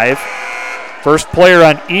 5. First player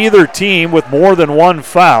on either team with more than 1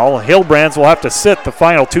 foul. Hilbrands will have to sit the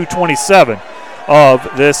final 2:27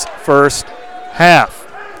 of this first half.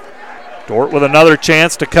 Dordt with another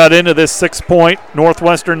chance to cut into this 6-point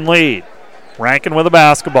Northwestern lead. Rankin with a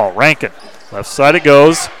basketball. Rankin, left side it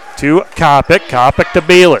goes to Kopic. Kopic to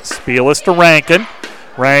Belis. Belis to Rankin.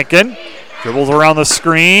 Rankin dribbles around the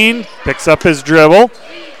screen, picks up his dribble,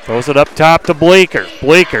 throws it up top to Bleeker.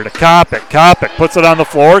 Bleeker to Kopic. Kopic puts it on the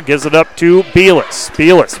floor, gives it up to Belis.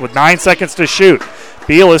 Belis with 9 seconds to shoot.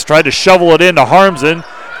 Belis tried to shovel it into Harmsen.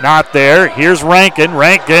 Not there. Here's Rankin.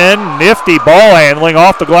 Rankin, nifty ball handling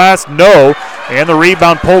off the glass. No. And the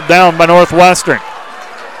rebound pulled down by Northwestern.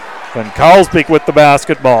 Van Kalsbeek with the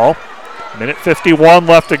basketball. Minute 51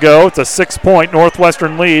 left to go. It's a 6-point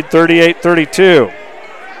Northwestern lead, 38-32.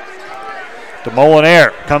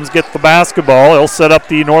 DeMolinaire comes get the basketball. He'll set up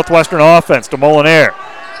the Northwestern offense. DeMolinaire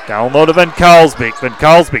Down low to Van Kalsbeek. Van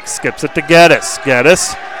Kalsbeek skips it to Geddes.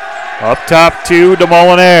 Geddes up top to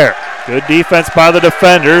DeMolinaire. Good defense by the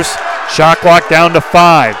defenders. Shot clock down to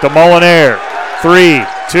 5. DeMolinaire. 3,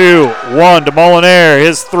 2, 1. DeMolinaire.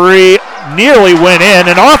 His three nearly went in.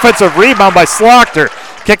 An offensive rebound by Slaughter.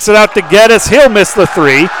 Kicks it out to Geddes. He'll miss the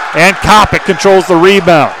three. And Kopic controls the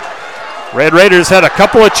rebound. Red Raiders had a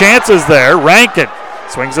couple of chances there. Rankin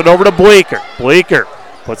swings it over to Bleeker. Bleeker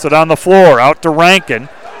puts it on the floor. Out to Rankin.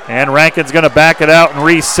 And Rankin's going to back it out and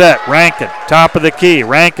reset. Rankin, top of the key.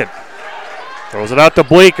 Rankin throws it out to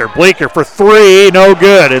Bleeker. Bleeker for three, no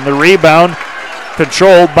good. And the rebound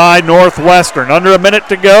controlled by Northwestern. Under a minute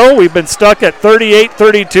to go. We've been stuck at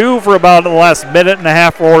 38-32 for about the last minute and a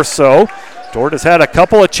half or so. Dordt has had a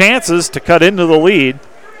couple of chances to cut into the lead.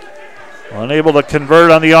 Unable to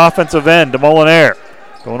convert on the offensive end. DeMolinaire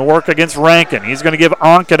going to work against Rankin. He's going to give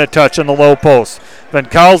Onken a touch in the low post. Van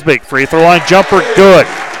Kalsbeek, free throw line jumper, good.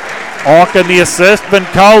 Onken the assist. Van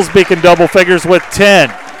Kalsbeek in double figures with 10.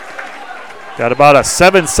 Got about a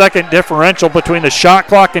 7-second differential between the shot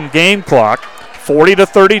clock and game clock.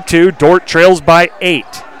 40-32. Dordt trails by 8.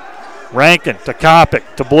 Rankin to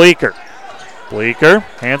Kopic to Bleeker. Bleeker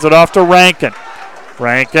hands it off to Rankin.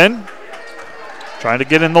 Rankin trying to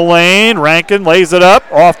get in the lane. Rankin lays it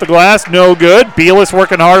up off the glass, no good. Beelis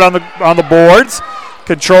working hard on the boards,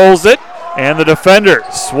 controls it, and the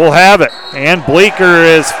defenders will have it. And Bleeker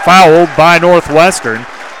is fouled by Northwestern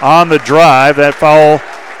on the drive. That foul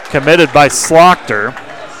committed by Slaughter.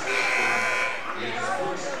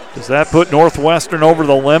 Does that put Northwestern over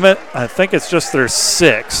the limit? I think it's just their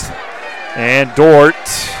 6th. And Dordt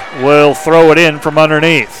will throw it in from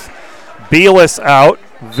underneath. Beelis out.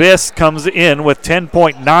 Viss comes in with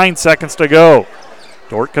 10.9 seconds to go.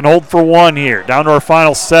 Dordt can hold for one here. Down to our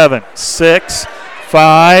final 7. 6,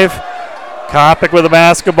 5. Kopic with the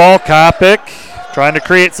basketball. Kopic trying to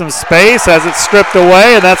create some space as it's stripped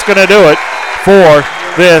away, and that's going to do it for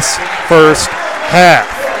this first half.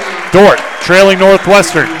 Dordt trailing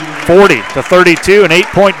Northwestern 40-32, an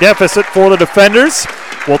 8-point deficit for the defenders.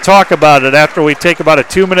 We'll talk about it after we take about a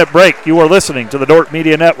 2-minute break. You are listening to the Dordt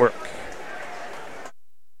Media Network.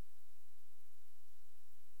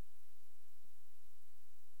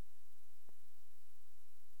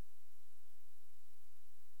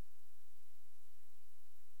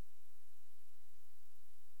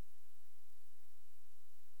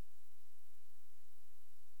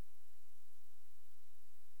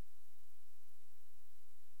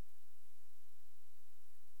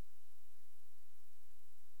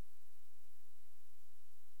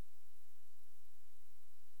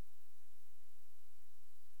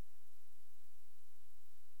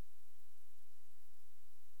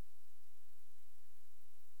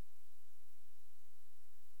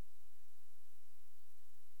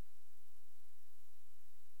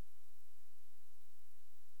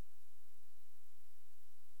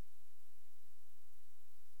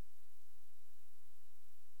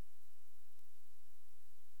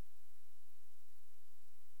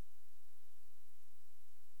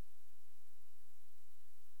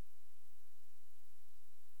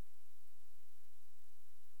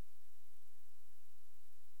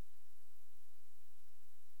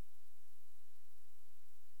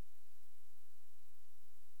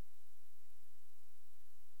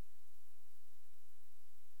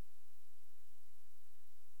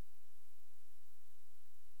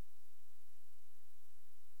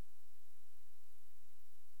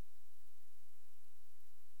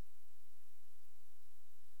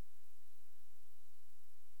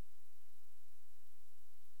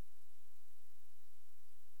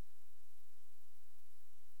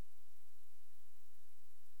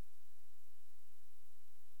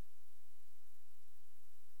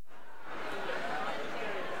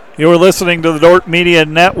 You are listening to the Dordt Media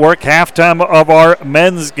Network. Halftime of our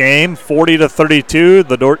men's game, 40-32.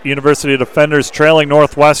 The Dordt University defenders trailing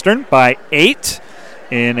Northwestern by 8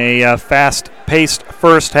 in a fast-paced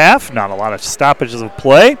first half. Not a lot of stoppages of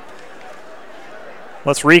play.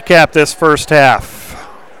 Let's recap this first half.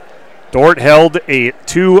 Dordt held a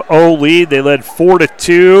 2-0 lead. They led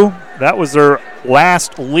 4-2. That was their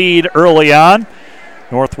last lead early on.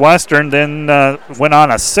 Northwestern then went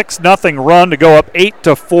on a 6-0 run to go up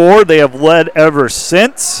 8-4. They have led ever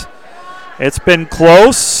since. It's been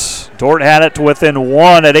close. Dordt had it to within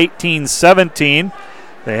 1 at 18-17.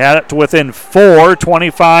 They had it to within 4,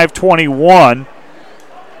 25-21.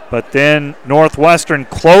 But then Northwestern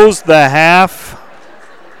closed the half.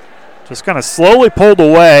 Just kind of slowly pulled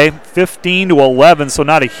away, 15-11, so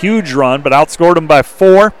not a huge run, but outscored them by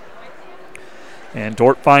 4. And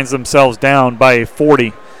Dordt finds themselves down by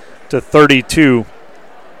 40-32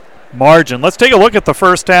 margin. Let's take a look at the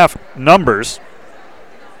first half numbers.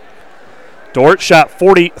 Dordt shot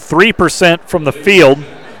 43% from the field.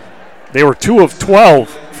 They were 2 of 12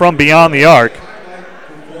 from beyond the arc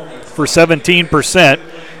for 17%,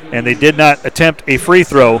 and they did not attempt a free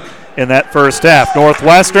throw in that first half.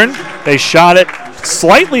 Northwestern, they shot it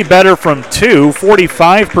slightly better from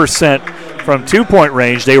 45% from two-point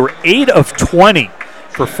range. They were 8 of 20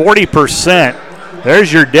 for 40%.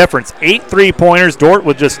 There's your difference. 8 3-pointers. Dordt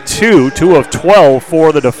with just 2 of 12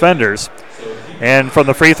 for the defenders. And from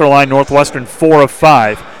the free throw line, Northwestern 4 of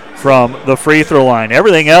 5 from the free throw line.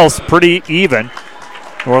 Everything else pretty even.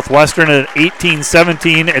 Northwestern at an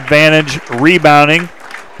 18-17 advantage rebounding.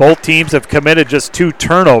 Both teams have committed just 2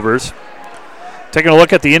 turnovers. Taking a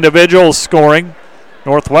look at the individual scoring.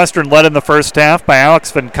 Northwestern led in the first half by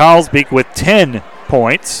Alex Van Kalsbeek with 10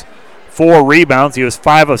 points, 4 rebounds. He was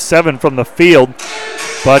 5 of 7 from the field.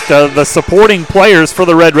 But the supporting players for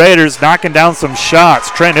the Red Raiders knocking down some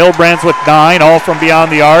shots. Trent Hillbrands with 9, all from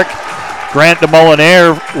beyond the arc. Grant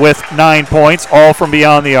DeMolinaire with 9 points, all from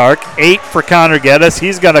beyond the arc. 8 for Connor Geddes.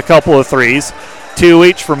 He's got a couple of threes. 2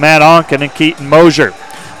 each for Matt Onken and Keaton Mosier.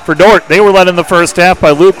 For Dordt, they were led in the first half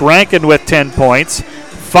by Luke Rankin with 10 points.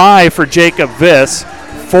 5 for Jacob Viss.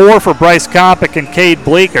 4 for Bryce Kopic and Cade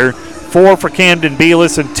Bleeker. 4 for Camden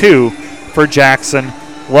Beelis and 2 for Jackson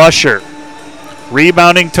Lusher.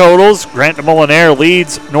 Rebounding totals, Grant DeMolinaire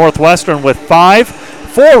leads Northwestern with 5.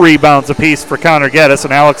 4 rebounds apiece for Connor Geddes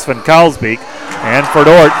and Alex Van Kalsbeek. And for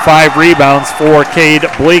Dordt, 5 rebounds for Cade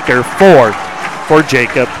Bleeker, 4 for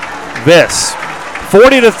Jacob Viss.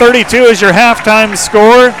 40-32 is your halftime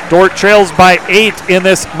score. Dordt trails by 8 in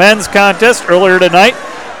this men's contest. Earlier tonight,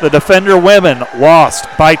 the Defender women lost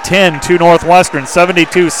by 10 to Northwestern,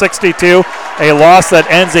 72-62. A loss that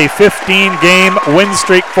ends a 15-game win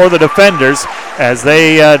streak for the Defenders as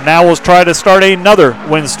they now will try to start another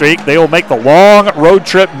win streak. They will make the long road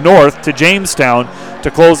trip north to Jamestown to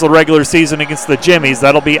close the regular season against the Jimmies.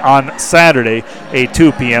 That'll be on Saturday, a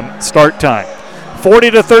 2 p.m. start time.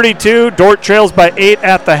 40-32, Dordt trails by 8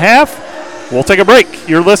 at the half. We'll take a break.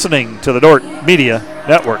 You're listening to the Dordt Media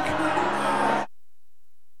Network.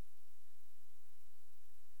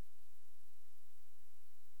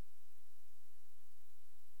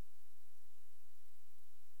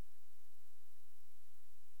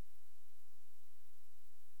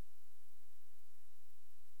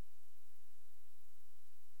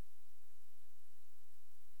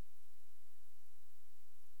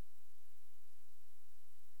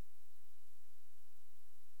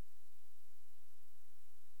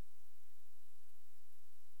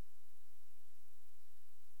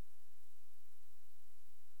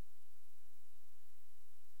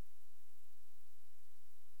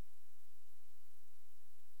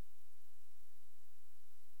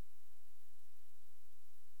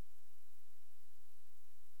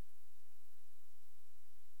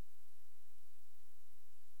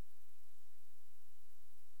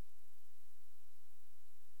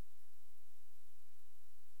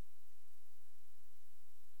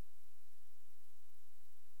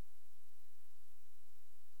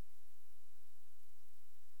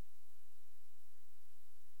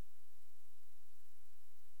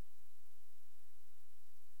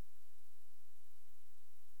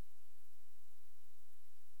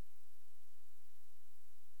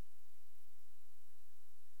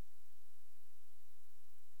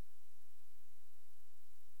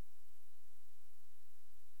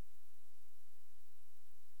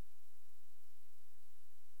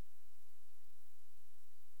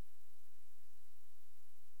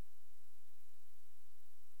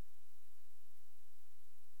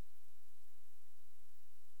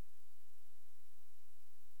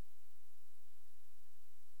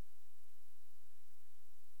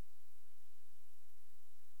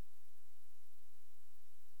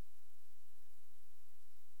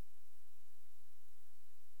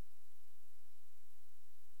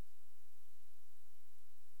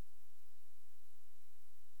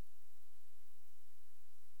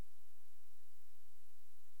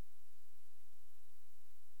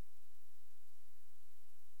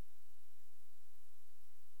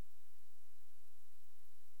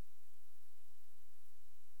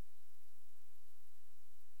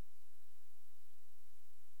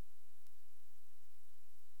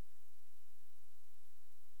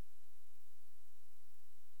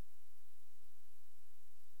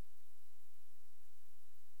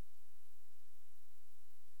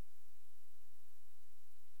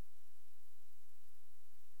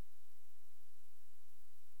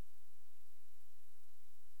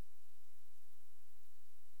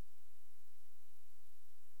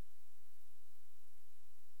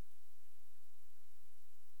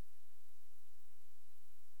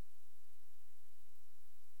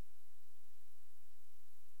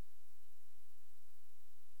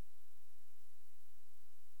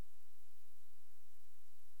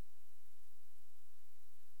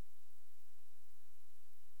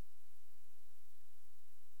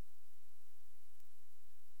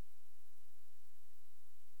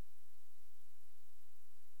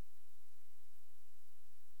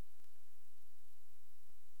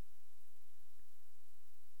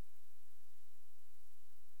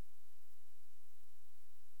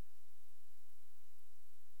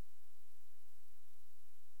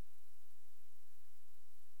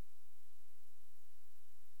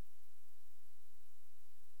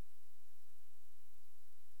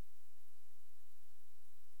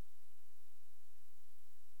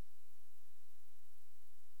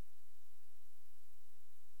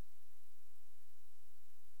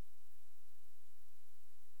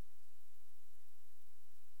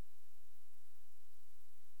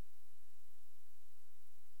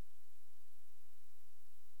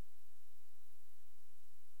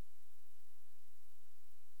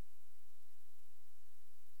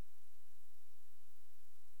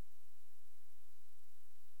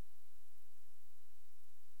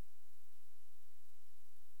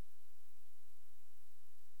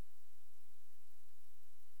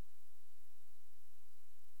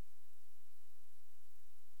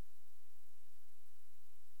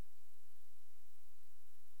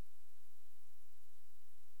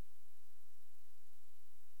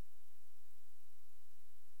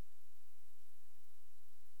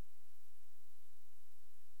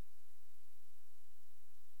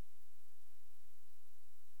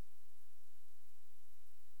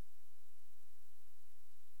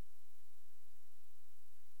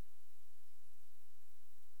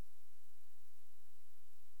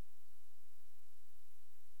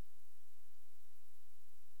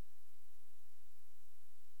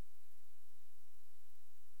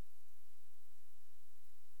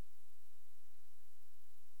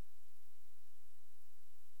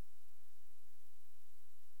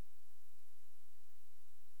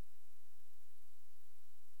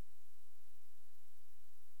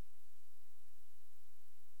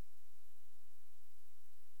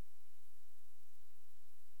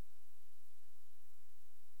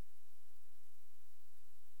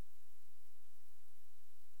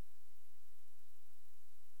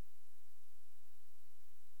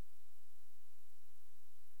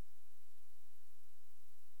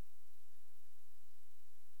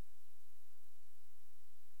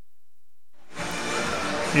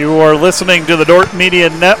 You are listening to the Dordt Media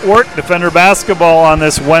Network, Defender Basketball on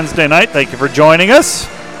this Wednesday night. Thank you for joining us.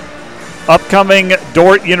 Upcoming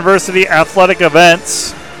Dordt University athletic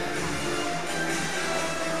events.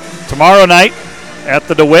 Tomorrow night at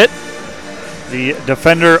the DeWitt, the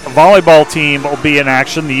Defender volleyball team will be in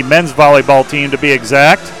action, the men's volleyball team to be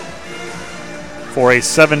exact, for a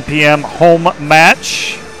 7 p.m. home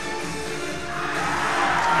match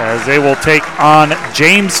as they will take on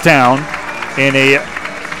Jamestown in a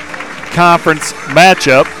conference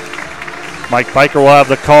matchup. Mike Piker will have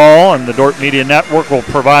the call, and the Dordt Media Network will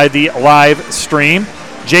provide the live stream.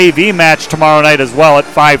 JV match tomorrow night as well at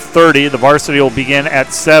 5:30. The varsity will begin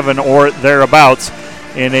at 7 or thereabouts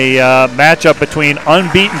in a matchup between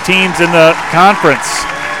unbeaten teams in the conference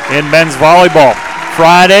in men's volleyball.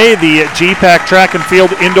 Friday, the GPAC Track and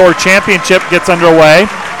Field Indoor Championship gets underway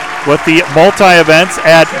with the multi-events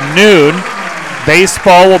at noon.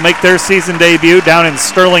 Baseball will make their season debut down in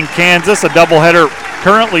Sterling, Kansas. A doubleheader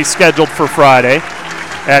currently scheduled for Friday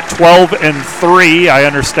at 12 and 3. I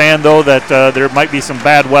understand, though, that there might be some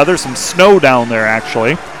bad weather, some snow down there,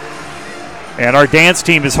 actually. And our dance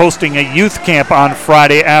team is hosting a youth camp on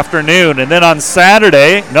Friday afternoon. And then on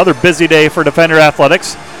Saturday, another busy day for Defender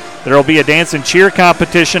Athletics. There will be a dance and cheer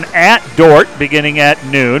competition at Dordt beginning at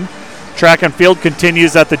noon. Track and field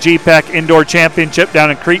continues at the GPAC Indoor Championship down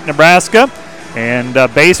in Crete, Nebraska. And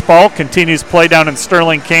baseball continues play down in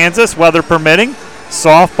Sterling, Kansas, weather permitting.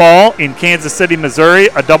 Softball in Kansas City, Missouri,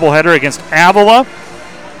 a doubleheader against Avila.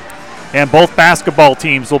 And both basketball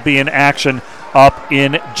teams will be in action up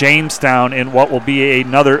in Jamestown in what will be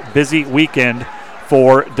another busy weekend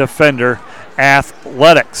for Defender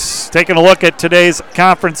Athletics. Taking a look at today's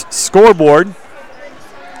conference scoreboard.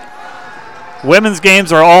 Women's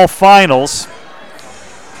games are all finals.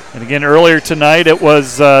 And again, earlier tonight, it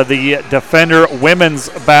was the Defender women's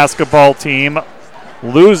basketball team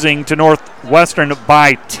losing to Northwestern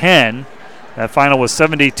by 10. That final was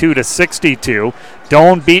 72-62.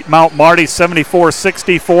 Doane beat Mount Marty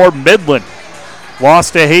 74-64. Midland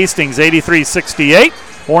lost to Hastings 83-68.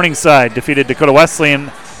 Morningside defeated Dakota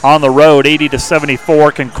Wesleyan on the road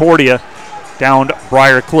 80-74. Concordia downed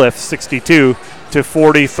Briar Cliff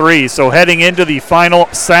 62-43. So heading into the final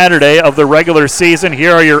Saturday of the regular season,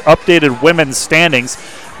 here are your updated women's standings.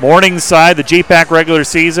 Morningside, the GPAC regular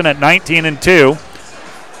season at 19-2.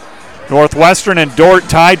 Northwestern and Dordt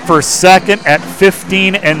tied for second at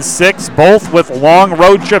 15-6, both with long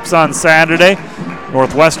road trips on Saturday.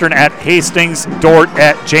 Northwestern at Hastings, Dordt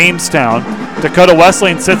at Jamestown. Dakota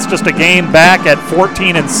Wesleyan sits just a game back at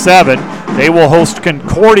 14-7. They will host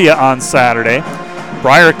Concordia on Saturday.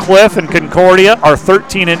 Briar Cliff and Concordia are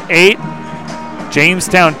 13-8.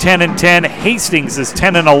 Jamestown 10-10. Hastings is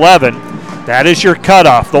 10-11. That is your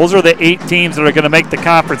cutoff. Those are the 8 teams that are going to make the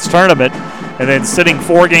conference tournament. And then sitting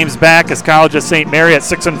 4 games back is College of St. Mary at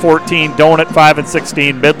 6-14, Doane at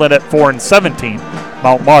 5-16, Midland at 4-17,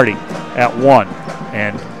 Mount Marty at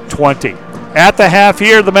 1-20. At the half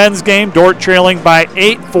here, the men's game, Dordt trailing by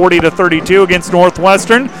 8, 40-32 against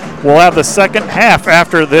Northwestern. We'll have the second half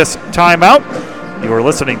after this timeout. You are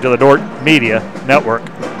listening to the Dordt Media Network.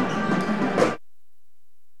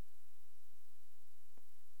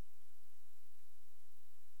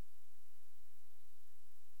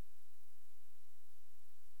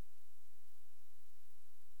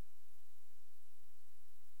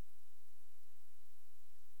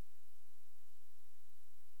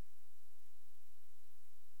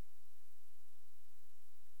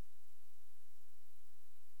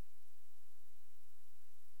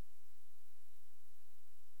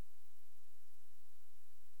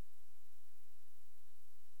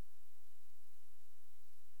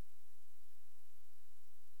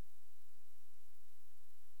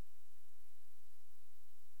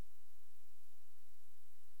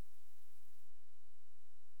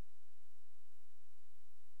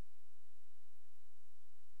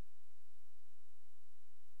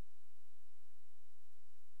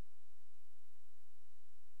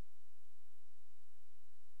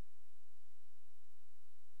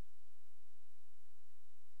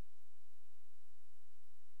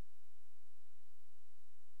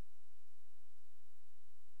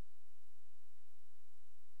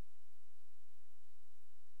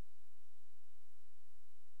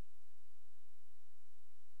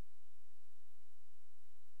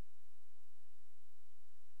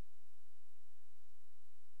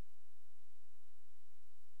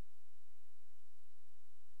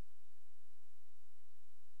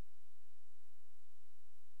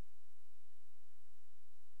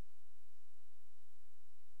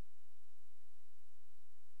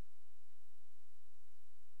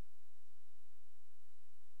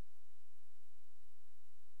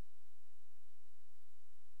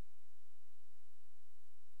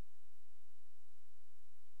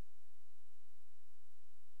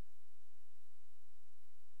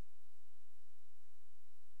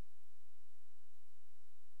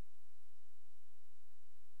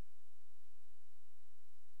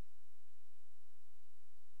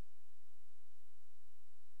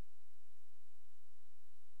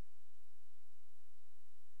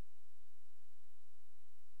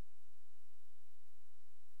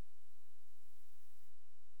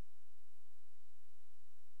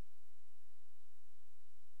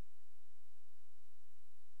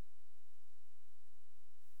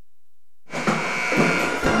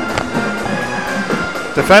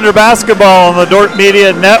 Defender basketball on the Dordt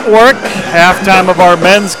Media Network. Halftime of our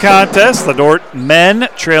men's contest. The Dordt men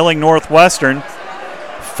trailing Northwestern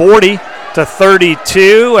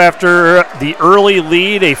 40-32 after the early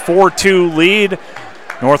lead, a 4-2 lead.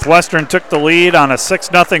 Northwestern took the lead on a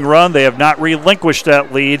 6-0 run. They have not relinquished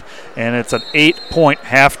that lead, and it's an 8-point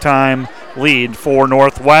halftime lead for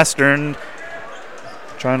Northwestern.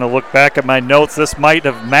 Trying to look back at my notes, this might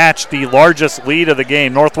have matched the largest lead of the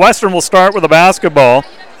game. Northwestern will start with the basketball.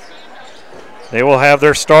 They will have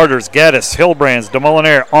their starters, Geddes, Hilbrands,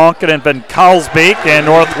 DeMolinaire, Onken, and Van Kalsbeek, and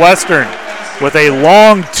Northwestern with a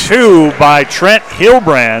long two by Trent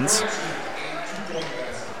Hilbrands.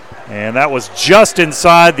 And that was just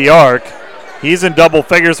inside the arc. He's in double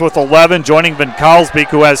figures with 11, joining Van Kalsbeek,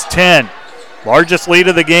 who has 10. Largest lead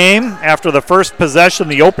of the game after the first possession,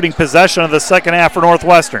 the opening possession of the second half for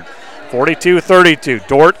Northwestern. 42-32.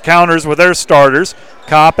 Dordt counters with their starters.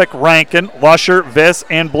 Kopic, Rankin, Lusher, Viss,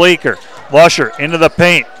 and Bleeker. Lusher into the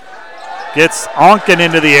paint. Gets Onken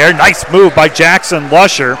into the air. Nice move by Jackson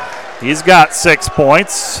Lusher. He's got 6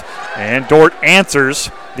 points. And Dordt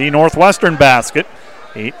answers the Northwestern basket.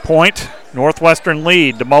 8-point Northwestern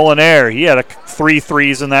lead. DeMolinaire, he had 3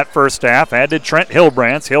 threes in that first half. Added Trent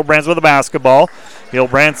Hilbrands. Hilbrands with the basketball.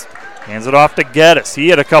 Hilbrands hands it off to Geddes. He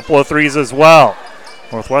had a couple of threes as well.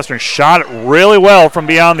 Northwestern shot it really well from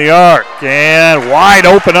beyond the arc. And wide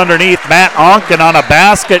open underneath, Matt Onken on a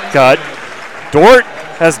basket cut. Dordt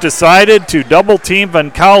has decided to double team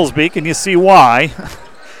Van Kalsbeek, and you see why.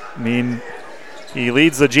 I mean, he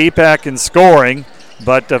leads the GPAC in scoring,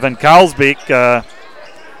 but Van Kalsbeek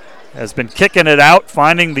has been kicking it out,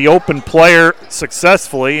 finding the open player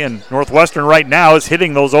successfully, and Northwestern right now is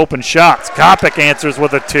hitting those open shots. Kopic answers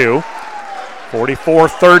with a 2.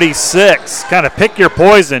 44-36. Kind of pick your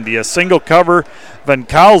poison. Do you single cover Van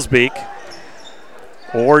Kalsbeek,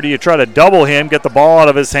 or do you try to double him, get the ball out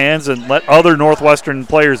of his hands, and let other Northwestern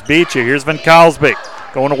players beat you? Here's Van Kalsbeek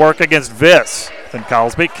going to work against Viss. Van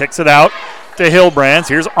Kalsbeek kicks it out to Hilbrands.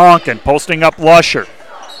 Here's Onken posting up Lusher.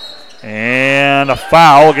 And a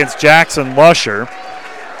foul against Jackson Lusher.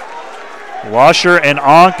 Lusher and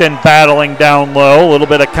Onken battling down low. A little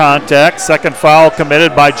bit of contact. Second foul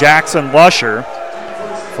committed by Jackson Lusher.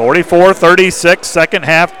 44-36. Second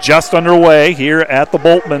half just underway here at the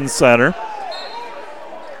Bultman Center.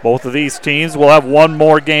 Both of these teams will have one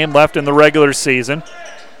more game left in the regular season.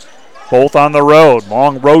 Both on the road.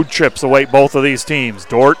 Long road trips await both of these teams.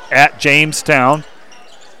 Dordt at Jamestown.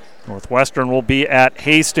 Northwestern will be at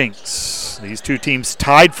Hastings. These two teams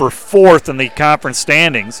tied for 4th in the conference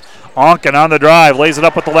standings. Onken on the drive, lays it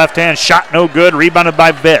up with the left hand. Shot no good, rebounded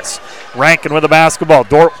by Viss. Rankin with the basketball.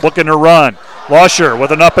 Dordt looking to run. Lusher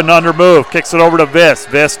with an up and under move. Kicks it over to Viss.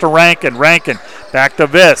 Viss to Rankin. Rankin back to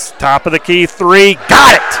Viss. Top of the key 3.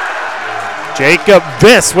 Got it! Jacob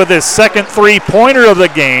Viss with his second 3-pointer of the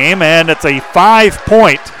game, and it's a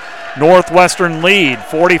 5-point Northwestern lead,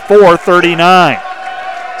 44-39.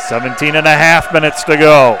 17 and a half minutes to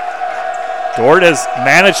go. Dordt has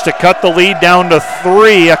managed to cut the lead down to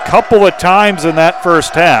 3 a couple of times in that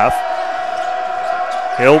first half.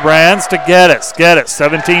 Hilbrands to Geddes. Geddes,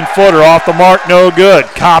 17-footer off the mark, no good.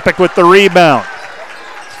 Kopic with the rebound.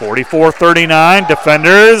 44-39,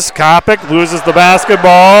 defenders. Kopic loses the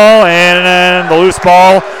basketball, and the loose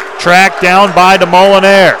ball tracked down by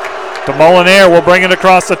DeMolinaire. DeMolinaire will bring it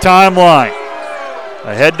across the timeline.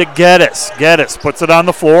 Ahead to Geddes. Geddes puts it on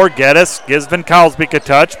the floor. Geddes gives Van Kalsbeek a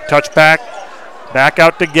touch. Touch back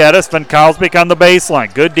out to Geddes. Van Kalsbeek on the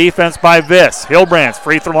baseline. Good defense by Viss. Hilbrands,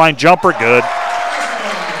 free throw line jumper, good.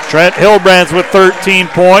 Trent Hilbrands with 13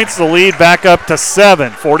 points. The lead back up to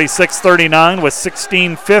 7. 46-39 with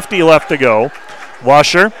 16:50 left to go.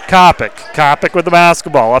 Lusher, Kopic. Kopic with the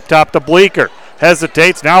basketball. Up top to Bleeker.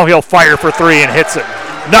 Hesitates. Now he'll fire for 3 and hits it.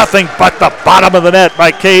 Nothing but the bottom of the net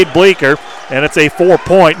by Cade Bleeker. And it's a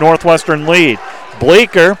 4-point Northwestern lead.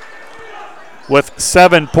 Bleeker with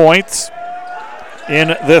 7 points in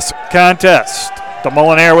this contest.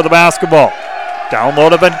 DeMolinaire with the basketball. Down low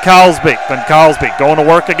to Van Kalsbeek. Van Kalsbeek going to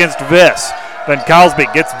work against Viss. Van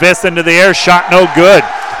Kalsbeek gets Viss into the air. Shot no good.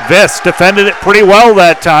 Viss defended it pretty well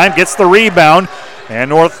that time. Gets the rebound. And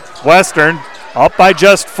Northwestern up by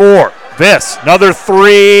just 4. Viss, another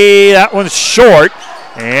 3. That one's short.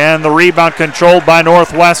 And the rebound controlled by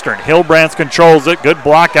Northwestern. Hilbrands controls it. Good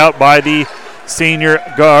block out by the senior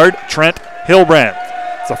guard, Trent Hilbrands.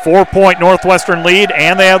 It's a 4-point Northwestern lead,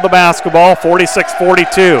 and they have the basketball,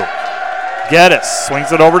 46-42. Geddes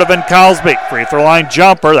swings it over to Van Kalsbeek. Free throw line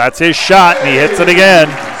jumper. That's his shot, and he hits it again.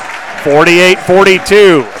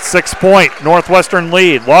 48-42. 6-point Northwestern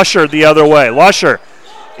lead. Lusher the other way. Lusher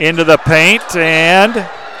into the paint, and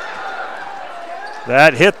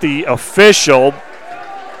That hit the official.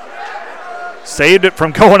 Saved it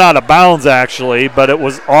from going out of bounds, actually, but it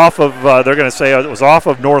was off of, they're going to say it was off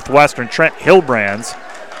of Northwestern, Trent Hilbrands.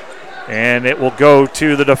 And it will go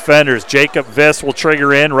to the defenders. Jacob Viss will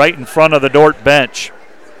trigger in right in front of the Dordt bench.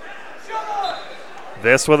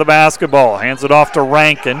 Viss with the basketball, hands it off to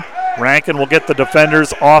Rankin. Rankin will get the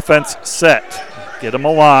defenders' offense set. Get them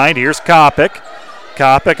aligned. Here's Kopic.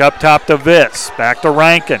 Kopic up top to Viss. Back to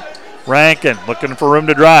Rankin. Rankin looking for room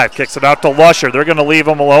to drive. Kicks it out to Lusher. They're going to leave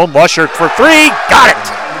him alone. Lusher for three. Got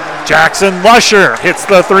it! Jackson Lusher hits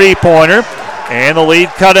the three-pointer. And the lead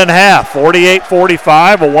cut in half.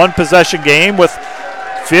 48-45, a one-possession game with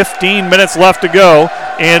 15 minutes left to go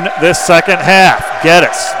in this second half.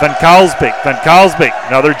 Geddes, Van Kalsbeek.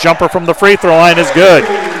 Another jumper from the free throw line is good.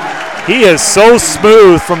 He is so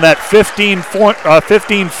smooth from that 15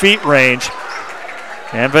 feet range.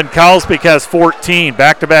 And Van Kalsbeek has 14.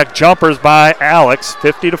 Back-to-back jumpers by Alex,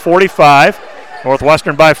 50-45.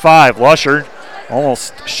 Northwestern by 5. Lusher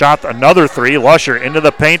almost shot another three. Lusher into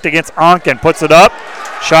the paint against Onken. Puts it up.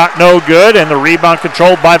 Shot no good, and the rebound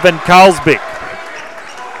controlled by Van Kalsbeek.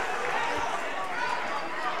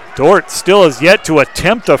 Dordt still has yet to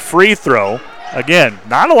attempt a free throw. Again,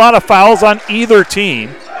 not a lot of fouls on either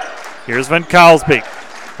team. Here's Van Kalsbeek.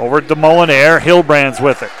 Over to Molinaire. Hilbrands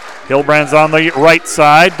with it. Hilbrands on the right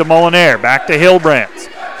side. To Molinaire. Back to Hilbrands.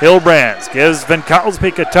 Hilbrands gives Van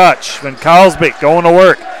Kalsbeek a touch. Van Kalsbeek going to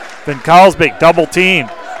work. Van Kalsbeek double team.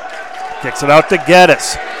 Kicks it out to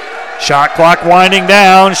Geddes. Shot clock winding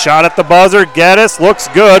down. Shot at the buzzer. Geddes looks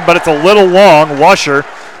good, but it's a little long. Lusher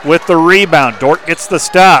with the rebound. Dordt gets the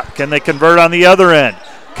stop. Can they convert on the other end?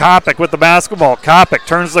 Kopic with the basketball. Kopic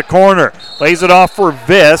turns the corner. Lays it off for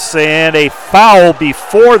Viss, and a foul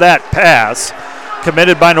before that pass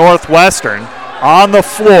committed by Northwestern. On the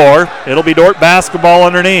floor, it'll be Dordt basketball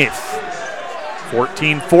underneath.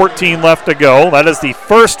 14-14 left to go. That is the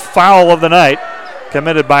first foul of the night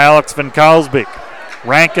committed by Alex Van Kalsbeek.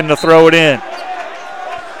 Rankin to throw it in.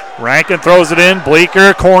 Rankin throws it in.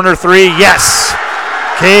 Bleeker, corner three. Yes!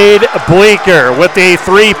 Cade Bleeker with a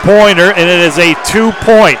three-pointer, and it is a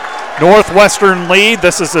 2-point Northwestern lead.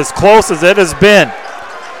 This is as close as it has been.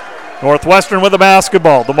 Northwestern with the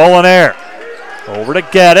basketball. The Molinaire. Over to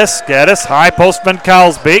Geddes. Geddes, high post Van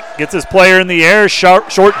Kalsbeek. Gets his player in the air. Short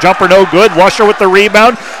jumper, no good. Lusher with the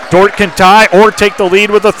rebound. Dordt can tie or take the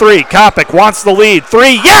lead with a three. Kopic wants the lead.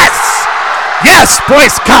 Three, yes! Yes!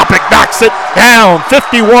 Bryce Kopic knocks it down.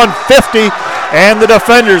 51-50. And the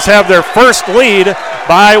defenders have their first lead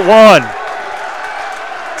by 1.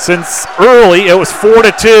 Since early, it was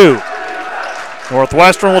 4-2.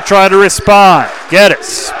 Northwestern will try to respond.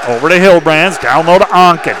 Geddes over to Hilbrands. Down low to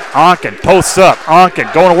Onken. Onken posts up.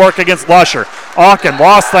 Onken going to work against Lusher. Onken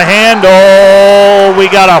lost the hand. Oh, we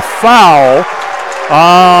got a foul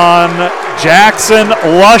on Jackson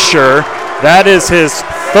Lusher. That is his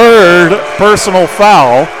third personal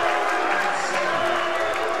foul.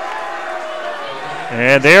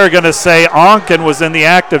 And they are going to say Onken was in the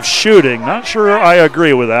act of shooting. Not sure I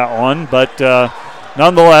agree with that one, but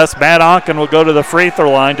nonetheless, Matt Onken will go to the free throw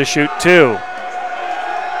line to shoot 2.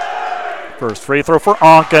 First free throw for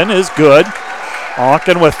Onken is good.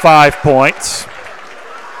 Onken with 5 points.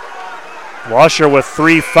 Lusher with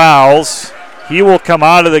 3 fouls. He will come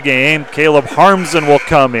out of the game. Caleb Harmsen will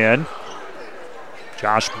come in.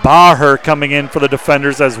 Josh Baher coming in for the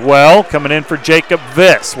defenders as well. Coming in for Jacob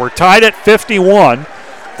Viss. We're tied at 51.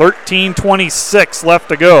 13:26 left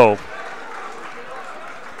to go.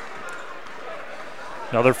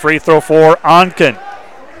 Another free throw for Onken.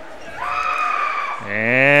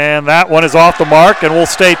 And that one is off the mark, and we'll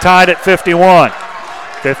stay tied at 51.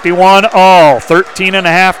 51 all. 13 and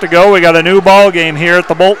a half to go. We got a new ball game here at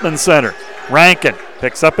the Bultman Center. Rankin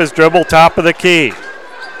picks up his dribble, top of the key.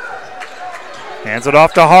 Hands it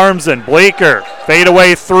off to Harmsen. Bleeker,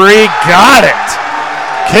 fadeaway three, got it.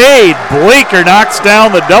 Cade Bleeker knocks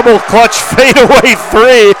down the double clutch fadeaway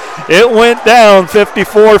three. It went down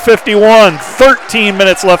 54-51. 13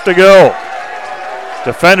 minutes left to go.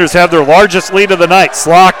 Defenders have their largest lead of the night.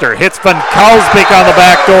 Slaughter hits Van Kalsbeek on the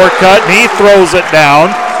backdoor cut, and he throws it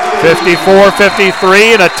down.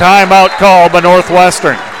 54-53, and a timeout call by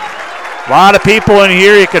Northwestern. A lot of people in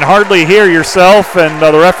here, you can hardly hear yourself, and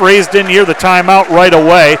the referees didn't hear the timeout right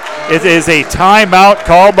away. It is a timeout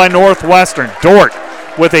called by Northwestern. Dordt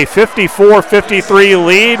with a 54-53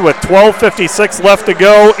 lead with 12:56 left to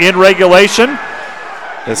go in regulation.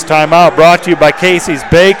 This timeout brought to you by Casey's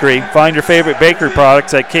Bakery. Find your favorite bakery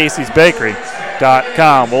products at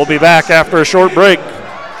caseysbakery.com. We'll be back after a short break.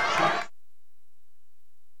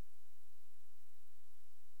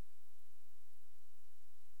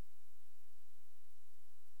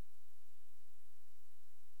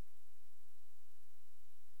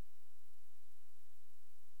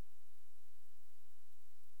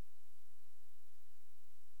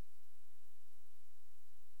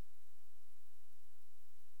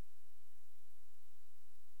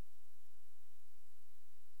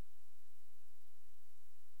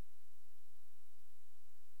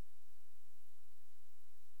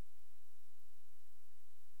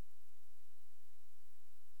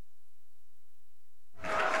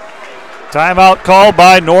 Timeout called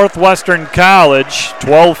by Northwestern College.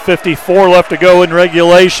 12:54 left to go in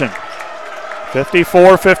regulation.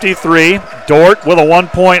 54-53. Dordt with a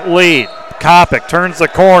 1-point lead. Kopic turns the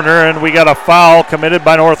corner, and we got a foul committed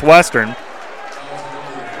by Northwestern.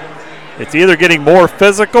 It's either getting more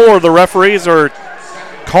physical or the referees are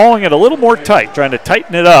calling it a little more tight, trying to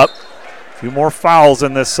tighten it up. A few more fouls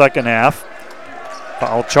in this second half.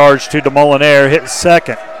 Foul charge to DeMolinaire, hit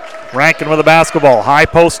second. Rankin with the basketball. High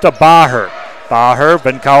post to Baher.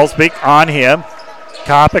 Van Kalsbeek on him.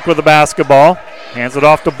 Kopic with the basketball. Hands it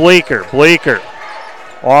off to Bleeker. Bleeker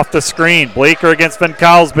off the screen. Bleeker against Van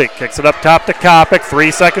Kalsbeek. Kicks it up top to Kopic.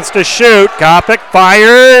 3 seconds to shoot. Kopic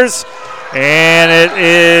fires. And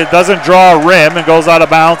it doesn't draw a rim and goes out of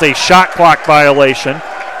bounds. A shot clock violation.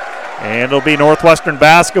 And it'll be Northwestern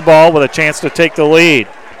basketball with a chance to take the lead.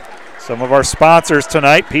 Some of our sponsors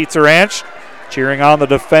tonight, Pizza Ranch, cheering on the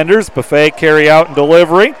defenders, buffet, carry out, and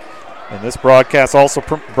delivery. And this broadcast also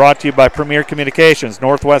brought to you by Premier Communications,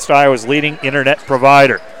 Northwest Iowa's leading internet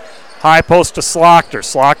provider. High post to Slaughter.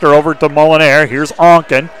 Slaughter over to Molinaire. Here's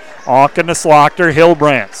Onken. Onken to Slaughter.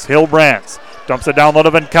 Hillbrands dumps it down low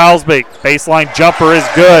to Van Kalsbeek. Baseline jumper is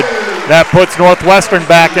good. That puts Northwestern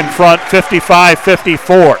back in front,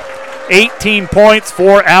 55-54. 18 points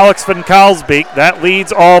for Alex Van Kalsbeek. That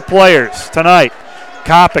leads all players tonight.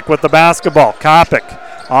 Kopic with the basketball. Kopic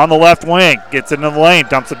on the left wing. Gets into the lane.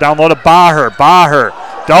 Dumps it down low to Baher. Baher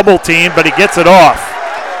double team, but he gets it off.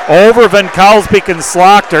 Over Van Kalsbeek and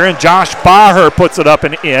Slaughter, and Josh Baher puts it up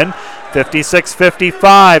and in.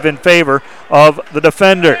 56-55 in favor of the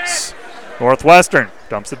defenders. Northwestern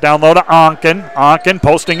dumps it down low to Onken. Onken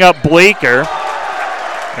posting up Bleeker.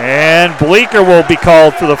 And Bleeker will be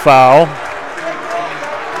called for the foul.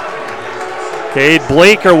 Cade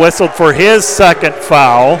Bleeker whistled for his second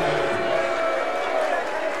foul.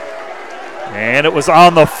 And it was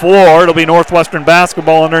on the floor. It'll be Northwestern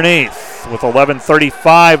basketball underneath with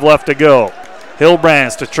 11:35 left to go.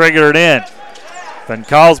 Hillbrands to trigger it in. Van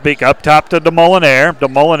Kalsbeek up top to DeMolinaire.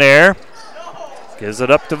 DeMolinaire gives it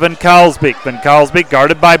up to Van Kalsbeek. Van Kalsbeek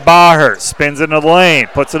guarded by Baher. Spins into the lane.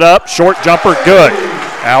 Puts it up. Short jumper good.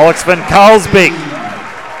 Alex Van Kalsbeek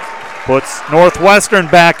puts Northwestern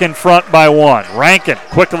back in front by one. Rankin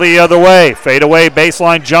quickly the other way. Fade away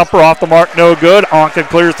baseline jumper off the mark, no good. Onken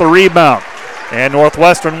clears the rebound. And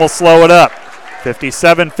Northwestern will slow it up.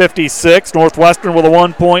 57-56. Northwestern with a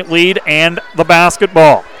 1-point lead and the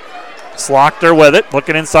basketball. Slaughter with it.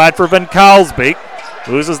 Looking inside for Van Kalsbeek.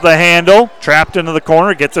 Loses the handle. Trapped into the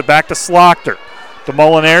corner. Gets it back to Slaughter. To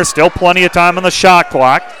Molinaire, still plenty of time on the shot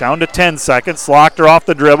clock. Down to 10 seconds. Slaughter off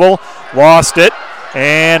the dribble. Lost it.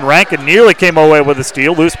 And Rankin nearly came away with a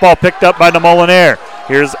steal. Loose ball picked up by the Molinaire.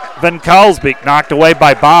 Here's Van Kalsbeek, knocked away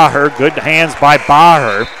by Baher. Good hands by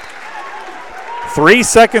Baher. 3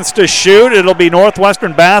 seconds to shoot. It'll be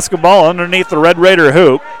Northwestern basketball underneath the Red Raider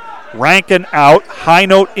hoop. Rankin out, high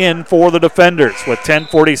note in for the defenders with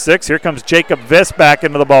 10:46. Here comes Jacob Viss back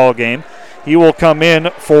into the ball game. He will come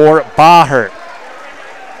in for Baher.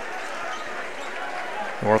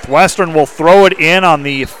 Northwestern will throw it in on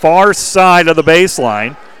the far side of the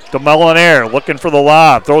baseline. To Molinaire looking for the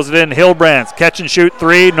lob. Throws it in. Hillbrands. Catch and shoot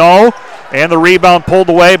three. No. And the rebound pulled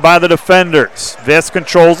away by the defenders. Viss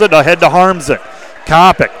controls it. Ahead to Harmsen.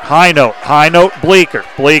 Kopic. High note. High note. Bleeker.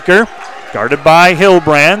 Bleeker guarded by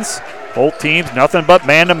Hillbrands. Both teams nothing but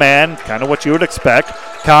man-to-man. Kind of what you would expect.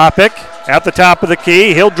 Kopic at the top of the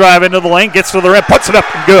key. He'll drive into the lane. Gets to the rim. Puts it up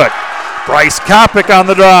and good. Bryce Kopic on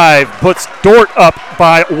the drive. Puts Dordt up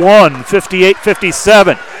by 1.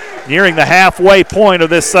 58-57. Nearing the halfway point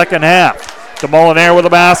of this second half. To Molinaire with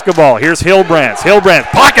the basketball. Here's Hillbrands. Hillbrands.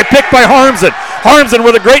 Pocket pick by Harmsen. Harmsen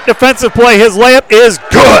with a great defensive play. His layup is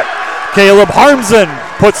good. Caleb Harmsen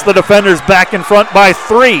puts the defenders back in front by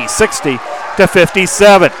 3.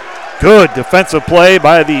 60-57. Good defensive play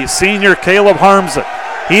by the senior Caleb Harmsen.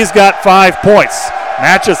 He's got 5 points.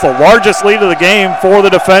 Matches the largest lead of the game for the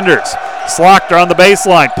defenders. Slaughter on the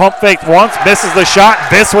baseline. Pump fake once. Misses the shot.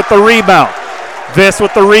 Viss with the rebound. Viss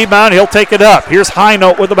with the rebound. He'll take it up. Here's High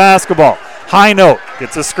Note with the basketball. High Note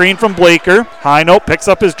gets a screen from Bleeker. High Note picks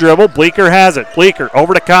up his dribble. Bleeker has it. Bleeker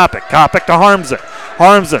over to Kopic. Kopic to Harmsen.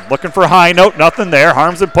 Harmsen looking for High Note. Nothing there.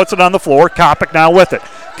 Harmsen puts it on the floor. Kopic now with it.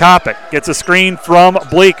 Kopic gets a screen from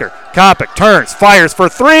Bleeker. Kopic turns. Fires for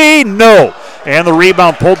three. No. And the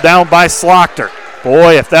rebound pulled down by Slaughter.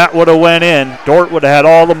 Boy, if that would have went in, Dordt would have had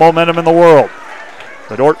all the momentum in the world.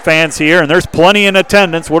 The Dordt fans here, and there's plenty in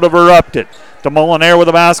attendance, would have erupted. To Molinaire with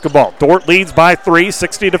the basketball. Dordt leads by 3,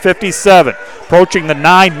 60-57. Approaching the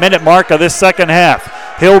 9-minute mark of this second half.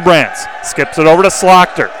 Hillbrands skips it over to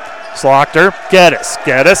Slaughter. Slaughter, Geddes,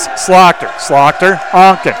 Slaughter, Slaughter,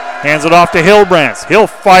 Onken. Hands it off to Hillbrands. He'll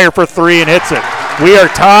fire for three and hits it. We are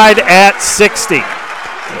tied at 60.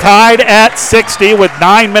 Tied at 60 with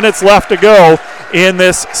 9 minutes left to go in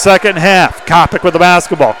this second half. Kopic with the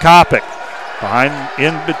basketball. Kopic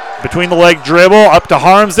between the leg dribble, up to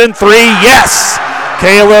Harmsen. Three, yes!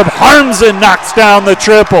 Caleb Harmsen knocks down the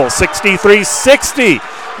triple. 63-60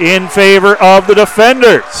 in favor of the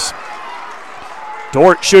defenders.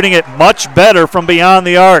 Dordt shooting it much better from beyond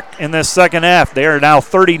the arc in this second half. They are now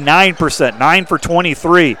 39%, 9 for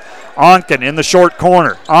 23. Onken in the short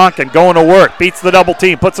corner. Onken going to work, beats the double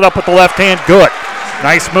team, puts it up with the left hand, good.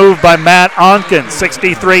 Nice move by Matt Onken,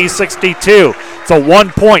 63-62. It's a 1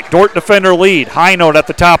 point Dordt defender lead. High note at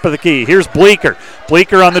the top of the key. Here's Bleeker.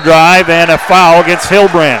 Bleeker on the drive and a foul against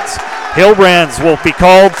Hillbrands. Hillbrands will be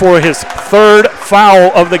called for his third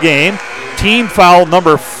foul of the game. Team foul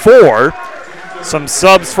number 4. Some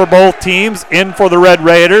subs for both teams. In for the Red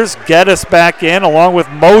Raiders. Geddes back in along with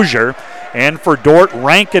Mosier. And for Dordt,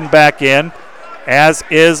 Rankin back in, as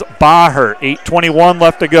is Baher. 8:21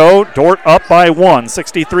 left to go. Dordt up by 1,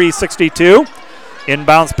 63-62.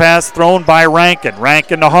 Inbounds pass thrown by Rankin.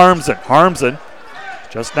 Rankin to Harmsen. Harmsen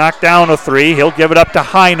just knocked down a three. He'll give it up to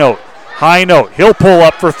High Note. High Note. He'll pull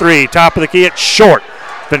up for three. Top of the key. It's short.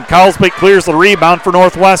 Then Cowlsby clears the rebound for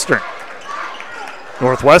Northwestern.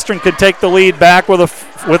 Northwestern could take the lead back with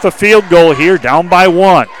a field goal here, down by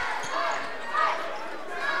 1.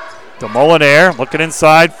 DeMolinaire looking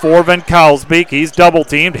inside for Van Cowlsbeek. He's double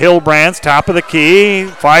teamed. Hillbrands, top of the key,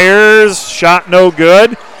 fires, shot no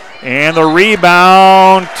good. And the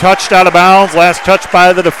rebound touched out of bounds, last touch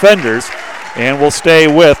by the defenders, and will stay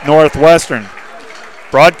with Northwestern.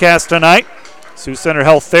 Broadcast tonight, Sioux Center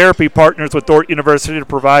Health Therapy partners with Dordt University to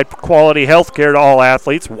provide quality health care to all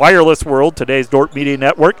athletes. Wireless World, today's Dordt Media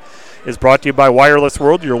Network, is brought to you by Wireless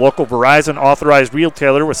World, your local Verizon authorized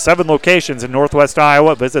retailer with 7 locations in Northwest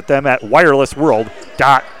Iowa. Visit them at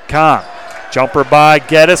wirelessworld.com. Jumper by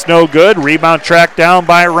Geddes, no good. Rebound tracked down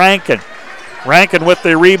by Rankin. Rankin with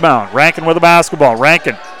the rebound. Rankin with the basketball.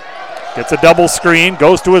 Rankin gets a double screen,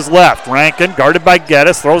 goes to his left. Rankin, guarded by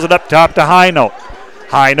Geddes, throws it up top to High Note.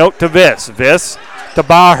 High Note to Viss. Viss to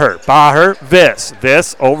Baher. Baher, Viss.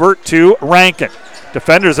 Viss over to Rankin.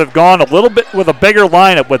 Defenders have gone a little bit with a bigger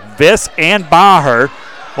lineup with Viss and Baher,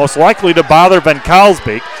 most likely to bother Van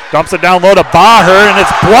Cowlsbeek. Dumps it down low to Baher, and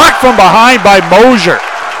it's blocked from behind by Mosier.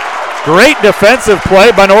 Great defensive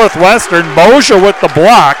play by Northwestern. Mosier with the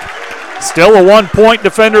block. Still a 1 point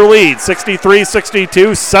defender lead,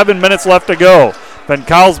 63-62, 7 minutes left to go. Van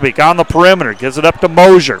Cowlsbeek on the perimeter, gives it up to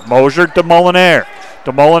Mosier. Mosier to Molinaire.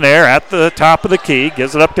 DeMolinaire at the top of the key,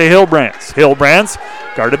 gives it up to Hillbrands. Hillbrands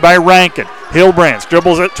guarded by Rankin. Hillbrands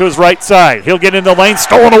dribbles it to his right side. He'll get into the lane,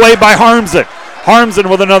 stolen away by Harmsen. Harmsen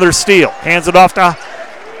with another steal. Hands it off to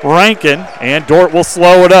Rankin, and Dordt will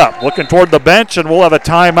slow it up. Looking toward the bench, and we'll have a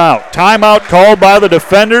timeout. Timeout called by the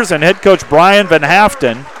defenders and head coach Brian Van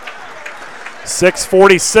Haften.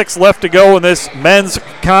 6:46 left to go in this men's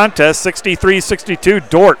contest. 63-62,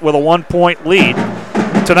 Dordt with a 1 point lead.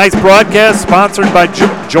 Tonight's broadcast sponsored by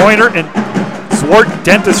Joyner and Swart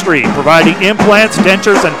Dentistry, providing implants,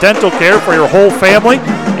 dentures, and dental care for your whole family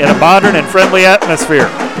in a modern and friendly atmosphere.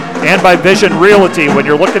 And by Vision Realty, when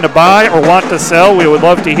you're looking to buy or want to sell, we would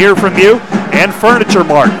love to hear from you. And Furniture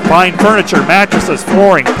Mart, fine furniture, mattresses,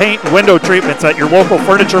 flooring, paint, and window treatments at your local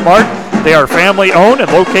Furniture Mart. They are family owned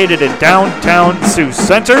and located in downtown Sioux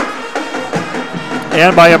Center.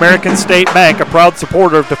 And by American State Bank, a proud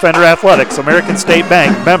supporter of Defender Athletics. American State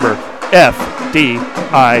Bank, member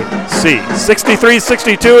FDIC.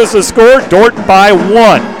 63-62 is the score. Dordt by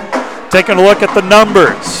 1. Taking a look at the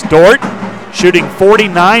numbers. Dordt shooting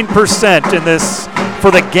 49% in this for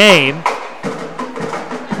the game.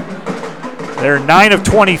 They're 9 of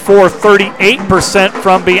 24, 38%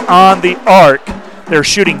 from beyond the arc. They're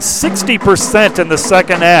shooting 60% in the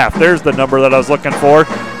second half. There's the number that I was looking for.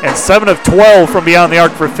 And 7 of 12 from beyond the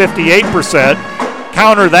arc for 58%.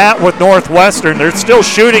 Counter that with Northwestern. They're still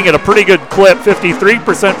shooting at a pretty good clip,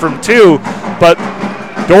 53% from 2. But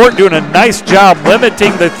Dordt doing a nice job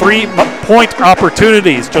limiting the 3-point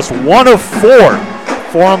opportunities. Just 1 of 4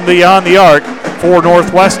 from beyond the arc for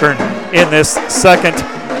Northwestern in this second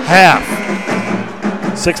half.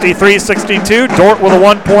 63-62, Dordt with a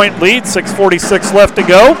 1 point lead, 6:46 left to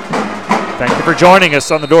go. Thank you for joining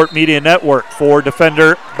us on the Dordt Media Network for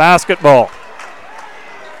Defender Basketball.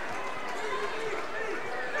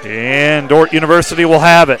 And Dordt University will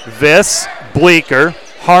have it. Viss, Bleeker,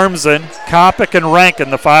 Harmsen, Kopic, and Rankin,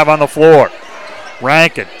 the 5 on the floor.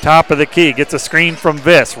 Rankin, top of the key, gets a screen from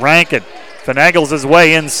Viss. Rankin finagles his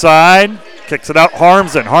way inside, kicks it out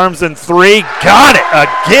Harmsen. Harmsen 3, got it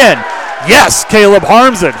again. Yes, Caleb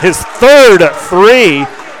Harmsen, his third three.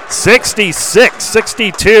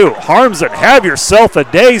 66-62. Harmsen, have yourself a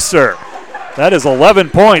day, sir. That is 11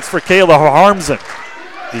 points for Caleb Harmsen,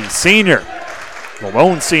 the senior, the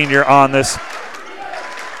lone senior on this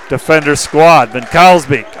defender squad. Van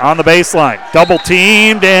Kalsbeek on the baseline, double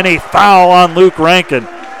teamed, and a foul on Luke Rankin.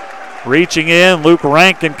 Reaching in, Luke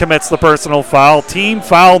Rankin commits the personal foul. Team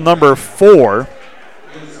foul number 4.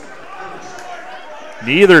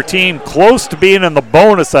 Neither team close to being in the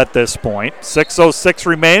bonus at this point. 6:06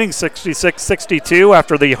 remaining, 66-62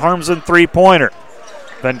 after the Harmsen three-pointer.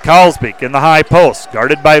 Van Kalsbeek in the high post,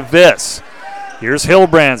 guarded by Viss. Here's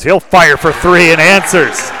Hillbrands. He'll fire for three and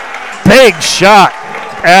answers. Big shot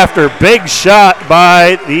after big shot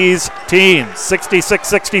by these teams.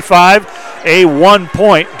 66-65, a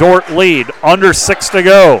 1-point Dordt lead. Under 6 to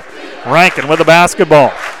go. Rankin with the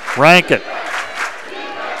basketball. Rankin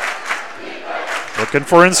looking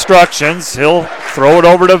for instructions. He'll throw it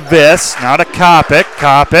over to Viss. Now to Kopic.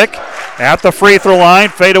 Kopic at the free throw line.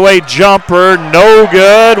 Fadeaway jumper. No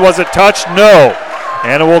good. Was it touched? No.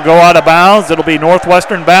 And it will go out of bounds. It'll be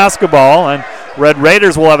Northwestern basketball, and Red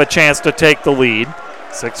Raiders will have a chance to take the lead.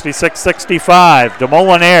 66-65.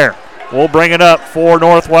 DeMolinaire will bring it up for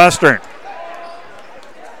Northwestern.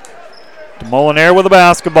 DeMolinaire with the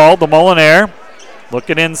basketball. DeMolinaire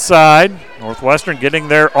looking inside. Northwestern getting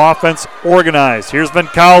their offense organized. Here's Van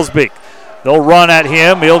Kalsbeek. They'll run at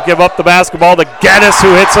him. He'll give up the basketball to Geddes,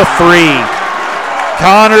 who hits a three.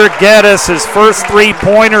 Connor Geddes, his first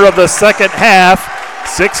three-pointer of the second half.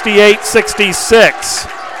 68-66.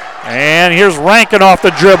 And here's Rankin off the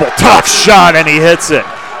dribble. Tough shot, and he hits it.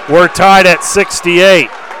 We're tied at 68.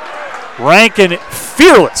 Rankin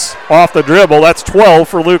fearless off the dribble. That's 12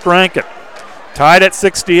 for Luke Rankin. Tied at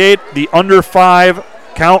 68, the under 5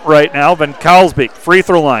 count right now. Van Kalsbeek, free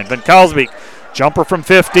throw line. Van Kalsbeek, jumper from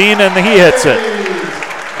 15, and he hits it.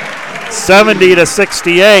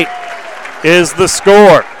 70-68 is the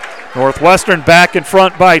score. Northwestern back in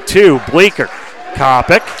front by 2. Bleeker,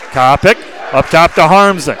 Kopic up top to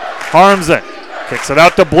Harmsen. Harmsen kicks it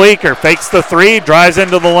out to Bleeker, fakes the three, drives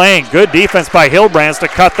into the lane. Good defense by Hillbrands to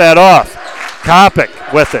cut that off. Kopic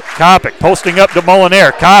with it. Kopic posting up to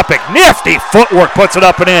Molinaire. Kopic, nifty footwork, puts it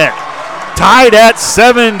up and in. Tied at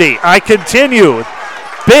 70. I continue.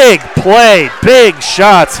 Big play, big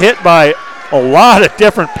shots hit by a lot of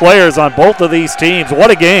different players on both of these teams.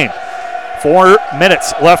 What a game. 4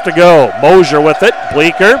 minutes left to go. Mosier with it.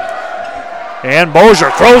 Bleeker. And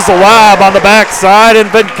Mosier throws the lob on the backside, and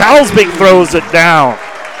Van Kalsbeek throws it down.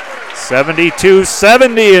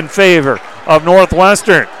 72-70 in favor of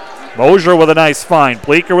Northwestern. Mosier with a nice find.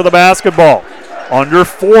 Bleeker with a basketball. Under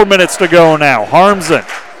 4 minutes to go now. Harmsen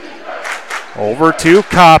over to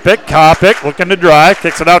Kopic. Kopic looking to drive.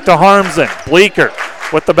 Kicks it out to Harmsen. Bleeker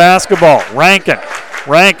with the basketball. Rankin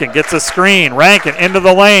gets a screen. Rankin into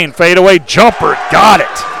the lane. Fadeaway jumper. Got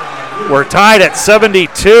it. We're tied at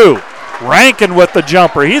 72. Rankin with the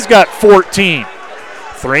jumper. He's got 14.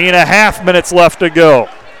 3.5 minutes left to go.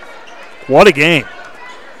 What a game.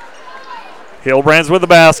 Hillbrands with the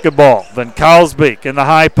basketball. Van Kalsbeek in the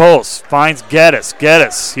high post. Finds Geddes.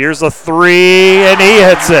 Geddes, here's a three, and he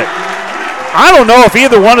hits it. I don't know if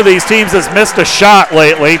either one of these teams has missed a shot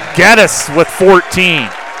lately. Geddes with 14.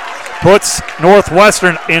 Puts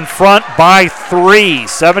Northwestern in front by 3.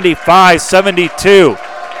 75-72.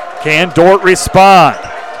 Can Dordt respond?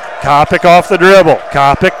 Kopic off the dribble.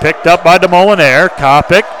 Kopic picked up by DeMolinaire.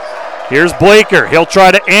 Kopic. Here's Bleeker. He'll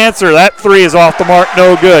try to answer. That three is off the mark.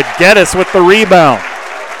 No good. Geddes with the rebound.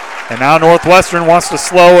 And now Northwestern wants to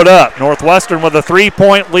slow it up. Northwestern with a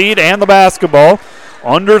 3-point lead and the basketball.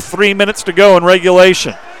 Under 3 minutes to go in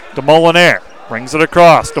regulation. DeMolinaire brings it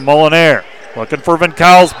across. DeMolinaire looking for Van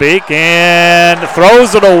Kalsbeek and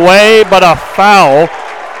throws it away, but a foul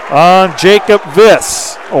on Jacob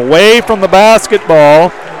Viss. Away from the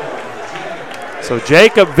basketball. So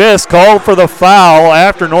Jacob Viss called for the foul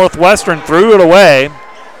after Northwestern threw it away.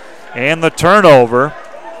 And the turnover.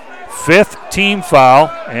 5th team foul.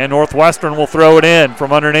 And Northwestern will throw it in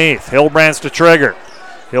from underneath. Hillbrands to trigger.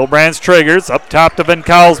 Hillbrands triggers up top to Van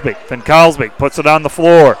Kalsbeek. Van Kalsbeek puts it on the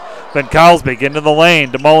floor. Van Kalsbeek into the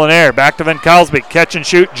lane to Molinaire. Back to Van Kalsbeek. Catch and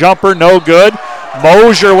shoot jumper. No good.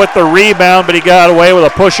 Mosier with the rebound, but he got away with a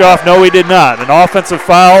push-off. No, he did not. An offensive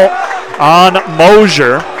foul on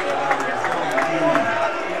Mosier.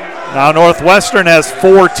 Now Northwestern has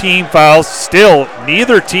 4 team fouls. Still,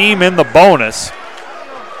 neither team in the bonus.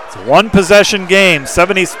 It's a one-possession game.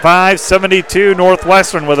 75-72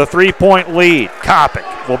 Northwestern with a 3-point lead. Kopic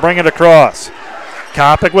will bring it across.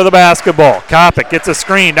 Kopic with a basketball. Kopic gets a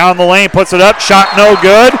screen down the lane, puts it up. Shot no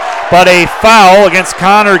good. but a foul against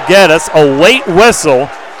Connor Geddes, a late whistle,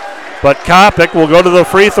 but Kopic will go to the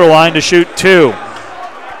free throw line to shoot 2.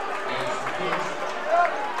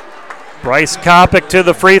 Bryce Kopic to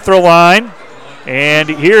the free throw line, and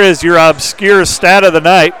here is your obscure stat of the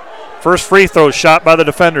night. First free throw shot by the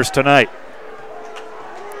defenders tonight.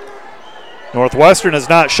 Northwestern has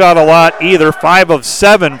not shot a lot either, 5 of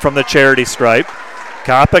 7 from the charity stripe.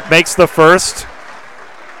 Kopic makes the first.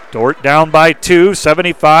 Dordt down by 2,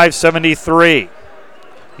 75-73.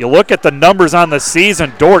 You look at the numbers on the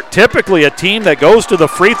season, Dordt typically a team that goes to the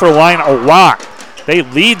free throw line a lot. They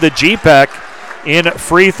lead the GPAC in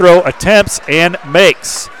free throw attempts and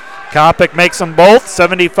makes. Kopic makes them both,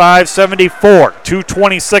 75-74.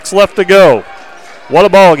 2:26 left to go. What a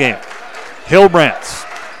ball game. Hillbrands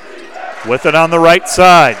with it on the right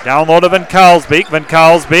side. Down low to Van Kalsbeek. Van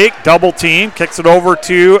Kalsbeek, double team, kicks it over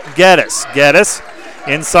to Geddes. Geddes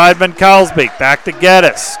inside Van Kalsbeek. Back to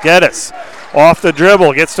Geddes. Geddes off the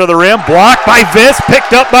dribble, gets to the rim. Blocked by Viss,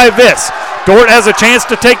 picked up by Viss. Dordt has a chance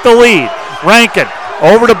to take the lead. Rankin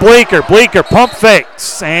over to Bleeker. Bleeker pump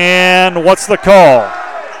fakes. And what's the call?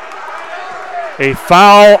 A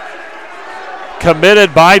foul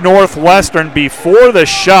committed by Northwestern before the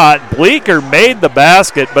shot. Bleeker made the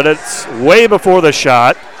basket, but it's way before the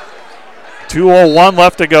shot. 2:01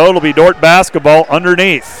 left to go. It'll be Dordt basketball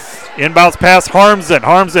underneath. Inbounds pass Harmsen.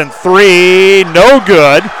 Harmsen 3, no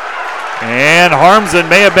good. And Harmsen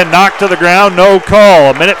may have been knocked to the ground, no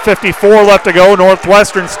call. 1:54 left to go.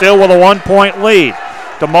 Northwestern still with a 1-point lead.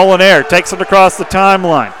 DeMolinaire takes it across the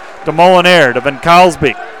timeline. DeMolinaire to Van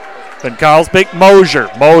Kalsbeek. Van Kalsbeek, Mosier.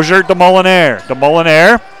 Mosier, DeMolinaire.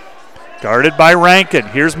 DeMolinaire guarded by Rankin.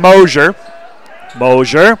 Here's Mosier.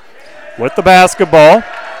 Mosier with the basketball.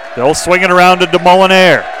 They'll swing it around to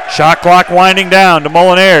DeMolinaire. Shot clock winding down.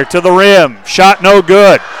 DeMolinaire to the rim. Shot no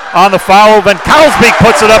good. On the foul, Van Kalsbeek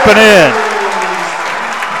puts it up and in.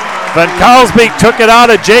 Van Kalsbeek took it out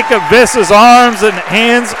of Jacob Viss's arms and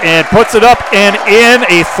hands and puts it up and in.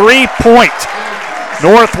 A 3-point.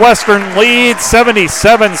 Northwestern leads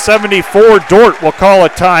 77-74. Dordt will call a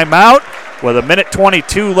timeout with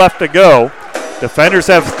 1:22 left to go. Defenders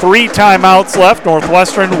have 3 timeouts left.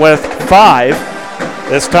 Northwestern with 5.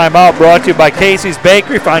 This timeout brought to you by Casey's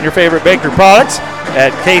Bakery. Find your favorite bakery products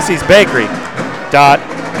at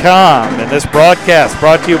caseysbakery.com. And this broadcast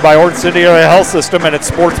brought to you by Ord City Area Health System and its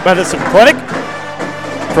Sports Medicine Clinic.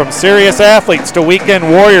 From serious athletes to weekend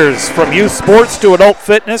warriors, from youth sports to adult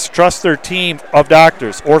fitness, trust their team of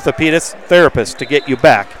doctors, orthopedists, therapists to get you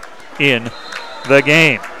back in the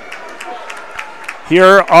game.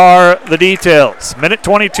 Here are the details.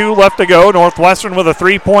 1:22 left to go. Northwestern with a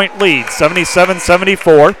 3-point lead,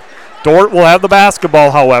 77-74. Dordt will have the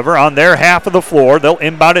basketball, however, on their half of the floor. They'll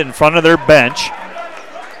inbound it in front of their bench.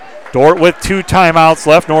 Dordt with 2 timeouts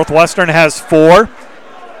left. Northwestern has 4.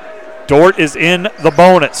 Dordt is in the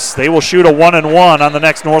bonus. They will shoot a 1-and-1 on the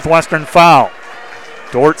next Northwestern foul.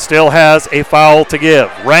 Dordt still has a foul to give.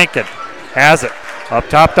 Rankin has it. Up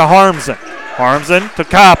top to Harmsen. Harmsen to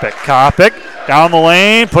Kopic. Kopic down the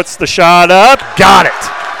lane, puts the shot up. Got it.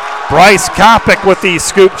 Bryce Kopic with the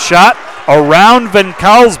scoop shot around Van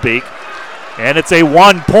Kalsbeek. And it's a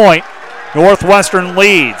 1-point Northwestern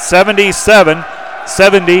lead.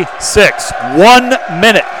 77-76. 1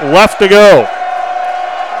 minute left to go.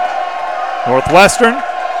 Northwestern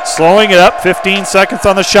slowing it up, 15 seconds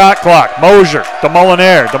on the shot clock. Mosier,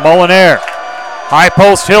 DeMolinaire. DeMolinaire. High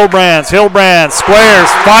post Hillbrands. Hillbrands squares,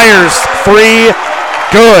 fires, 3,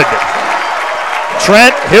 good.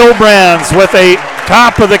 Trent Hillbrands with a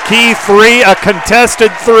top of the key 3, a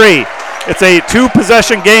contested 3. It's a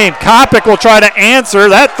 2-possession game. Kopic will try to answer.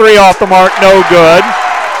 That 3 off the mark, no good.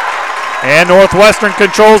 And Northwestern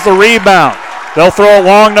controls the rebound. They'll throw it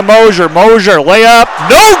long to Mosier. Mosier, layup,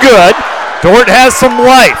 no good. Dordt has some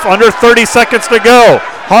life. Under 30 seconds to go.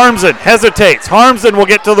 Harmsen hesitates. Harmsen will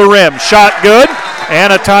get to the rim. Shot good.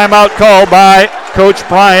 And a timeout call by Coach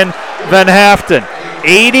Brian Van Haften.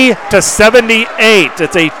 80-78.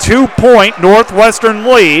 It's a 2-point Northwestern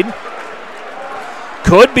lead.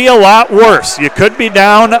 Could be a lot worse. You could be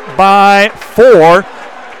down by 4.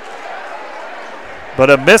 But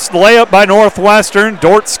a missed layup by Northwestern.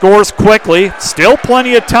 Dordt scores quickly. Still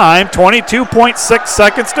plenty of time. 22.6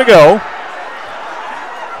 seconds to go.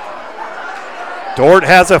 Dordt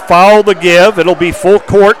has a foul to give. It'll be full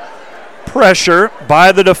court pressure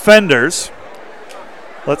by the defenders.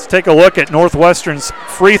 Let's take a look at Northwestern's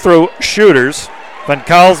free throw shooters. Van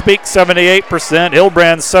Kalsbeek 78%,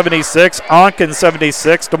 Hillbrands 76, Onken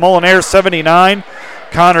 76, DeMolinaire 79,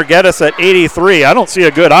 Connor Geddes at 83. I don't see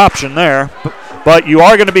a good option there, but you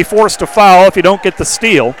are going to be forced to foul if you don't get the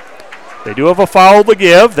steal. They do have a foul to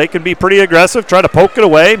give. They can be pretty aggressive, try to poke it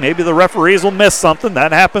away. Maybe the referees will miss something.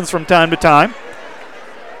 That happens from time to time.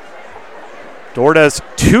 Dordt has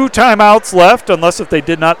 2 timeouts left, unless if they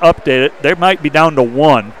did not update it. They might be down to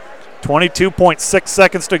 1. 22.6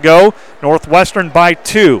 seconds to go. Northwestern by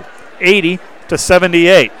 2,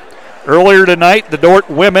 80-78. Earlier tonight, the Dordt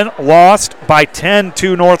women lost by 10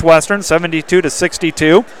 to Northwestern,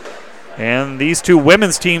 72-62. And these 2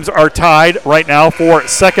 women's teams are tied right now for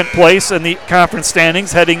second place in the conference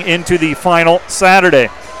standings heading into the final Saturday.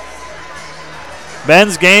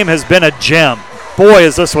 Men's game has been a gem. Boy,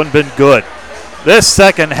 has this one been good. This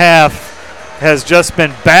second half has just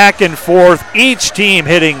been back and forth. Each team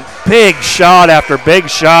hitting big shot after big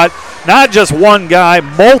shot. Not just one guy,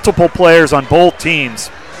 multiple players on both teams.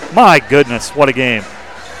 My goodness, what a game.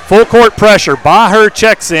 Full court pressure. Baher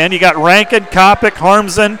checks in. You got Rankin, Kopic,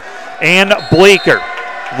 Harmsen, and Bleeker.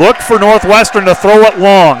 Look for Northwestern to throw it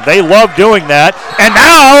long. They love doing that. And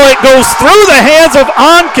now it goes through the hands of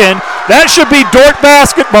Onken. That should be Dordt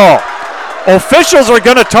basketball. Officials are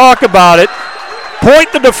going to talk about it.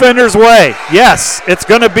 Point the defender's way. Yes, it's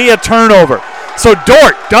going to be a turnover. So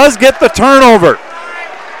Dordt does get the turnover.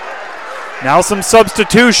 Now some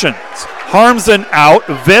substitutions. Harmsen out,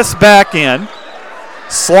 Viss back in.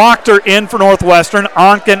 Slaughter in for Northwestern,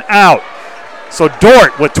 Onken out. So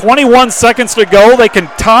Dordt, with 21 seconds to go, they can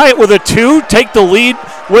tie it with a 2, take the lead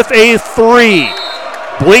with a 3.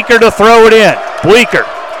 Bleeker to throw it in. Bleeker.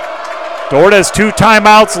 Dordt has 2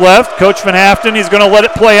 timeouts left. Coach Van Haften, he's going to let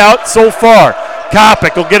it play out so far.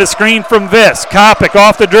 Kopic will get a screen from Viss. Kopic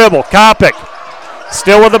off the dribble. Kopic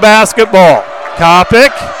still with the basketball.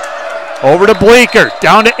 Kopic over to Bleeker.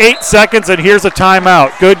 Down to 8 seconds, and here's a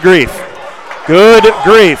timeout. Good grief. Good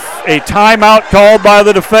grief. A timeout called by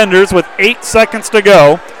the defenders with 8 seconds to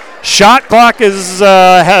go. Shot clock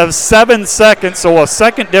has 7 seconds, so a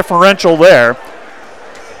second differential there.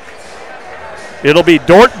 It'll be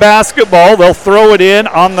Dordt basketball. They'll throw it in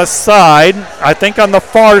on the side, I think on the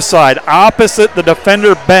far side, opposite the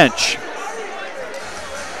defender bench.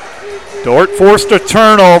 Dordt forced a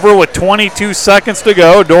turnover with 22 seconds to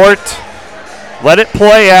go. Dordt let it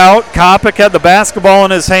play out. Kopic had the basketball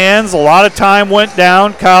in his hands. A lot of time went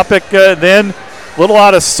down. Kopic then a little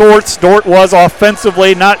out of sorts. Dordt was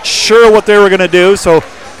offensively not sure what they were going to do, so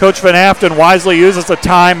Coach Van Haften wisely uses a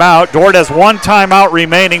timeout. Dordt has 1 timeout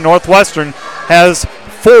remaining. Northwestern has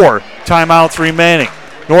 4 timeouts remaining.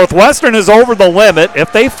 Northwestern is over the limit.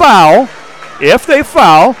 If they foul,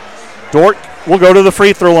 Dordt will go to the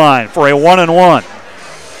free throw line for a 1-and-1.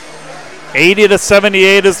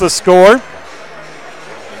 80-78 is the score.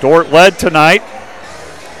 Dordt led tonight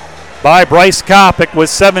by Bryce Kopic with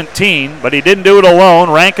 17, but he didn't do it alone.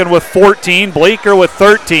 Rankin with 14, Bleeker with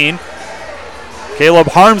 13. Caleb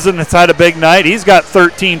Harmsen has had a big night. He's got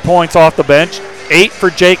 13 points off the bench, 8 for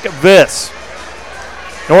Jacob Viss.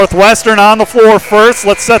 Northwestern on the floor first.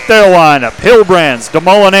 Let's set their lineup. Hilbrands,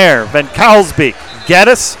 DeMolinaire, Van Kalsbeek,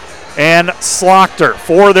 Geddes, and Slaughter,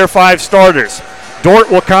 4 of their 5 starters.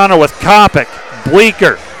 Dordt will counter with Kopic,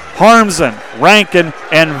 Bleeker, Harmsen, Rankin,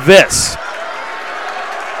 and Viss.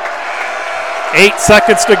 8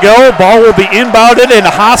 seconds to go. Ball will be inbounded in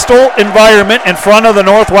a hostile environment in front of the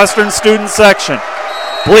Northwestern student section.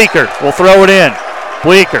 Bleeker will throw it in.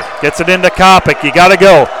 Bleeker gets it into Kopic. You got to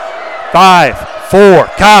go. 5, 4,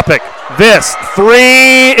 Kopic, Viss.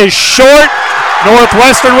 3 is short.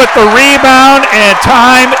 Northwestern with the rebound, and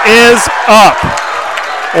time is up.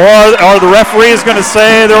 Or the referee is going to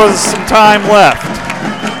say there was some time left.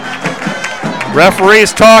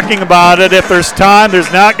 Referee's talking about it. If there's time,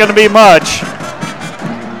 there's not going to be much.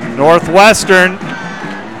 Northwestern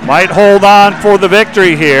might hold on for the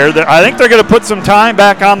victory here. I think they're going to put some time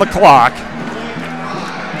back on the clock.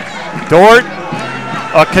 Dordt,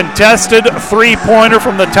 a contested 3-pointer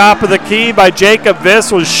from the top of the key by Jacob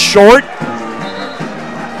Viss was short.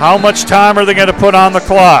 How much time are they going to put on the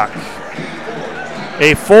clock?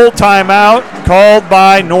 A full timeout called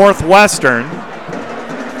by Northwestern.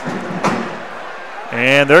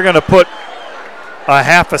 And they're going to put a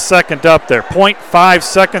half a second up there. 0.5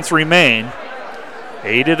 seconds remain.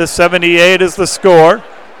 80-78 is the score.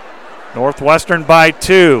 Northwestern by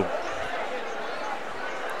 2.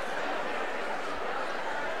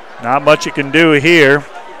 Not much you can do here.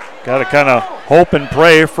 Got to kind of hope and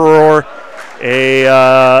pray for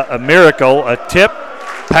a miracle. A tip,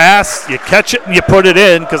 pass, you catch it and you put it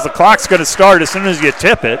in because the clock's going to start as soon as you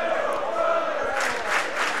tip it.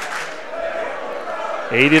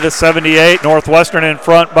 80-78, Northwestern in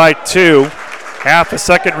front by 2. Half a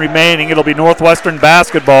second remaining. It'll be Northwestern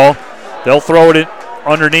basketball. They'll throw it in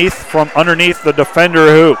from underneath the defender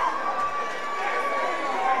hoop.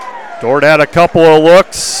 Dordt had a couple of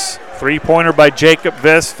looks. Three-pointer by Jacob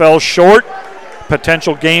Viss fell short.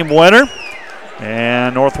 Potential game winner.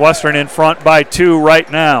 And Northwestern in front by 2 right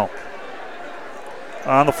now.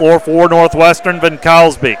 On the floor for Northwestern, Van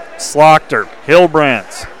Kalsbeek, Slaughter,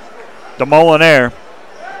 Hilbrands, DeMolinaire,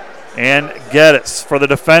 and Geddes. For the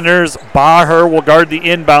defenders, Baher will guard the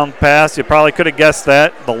inbound pass. You probably could have guessed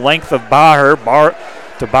that. The length of Baher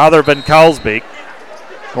to bother Van Kalsbeek.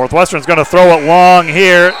 Northwestern's going to throw it long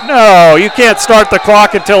here. No, you can't start the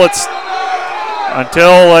clock until the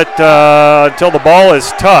ball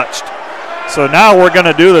is touched. So now we're going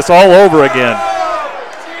to do this all over again.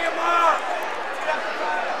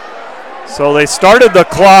 So they started the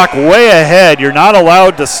clock way ahead. You're not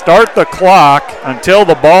allowed to start the clock until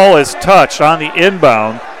the ball is touched on the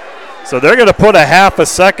inbound. So they're going to put a half a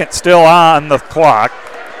second still on the clock,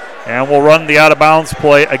 and we'll run the out-of-bounds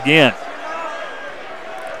play again.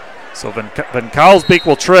 So Van Kalsbeek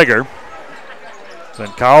will trigger. Van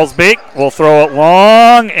Kalsbeek will throw it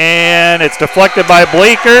long, and it's deflected by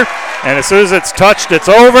Bleeker. And as soon as it's touched, it's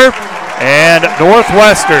over. And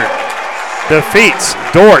Northwestern defeats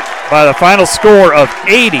Dordt by the final score of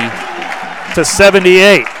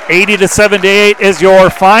 80-78. 80-78 is your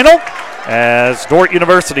final, as Dordt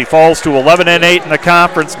University falls to 11-8 in the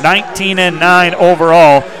conference, 19-9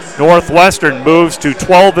 overall. Northwestern moves to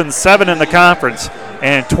 12-7 in the conference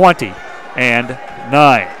and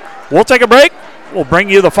 20-9. We'll take a break. We'll bring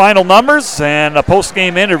you the final numbers and a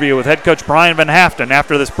post-game interview with head coach Brian Van Haften.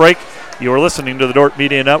 After this break, you are listening to the Dordt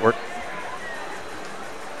Media Network.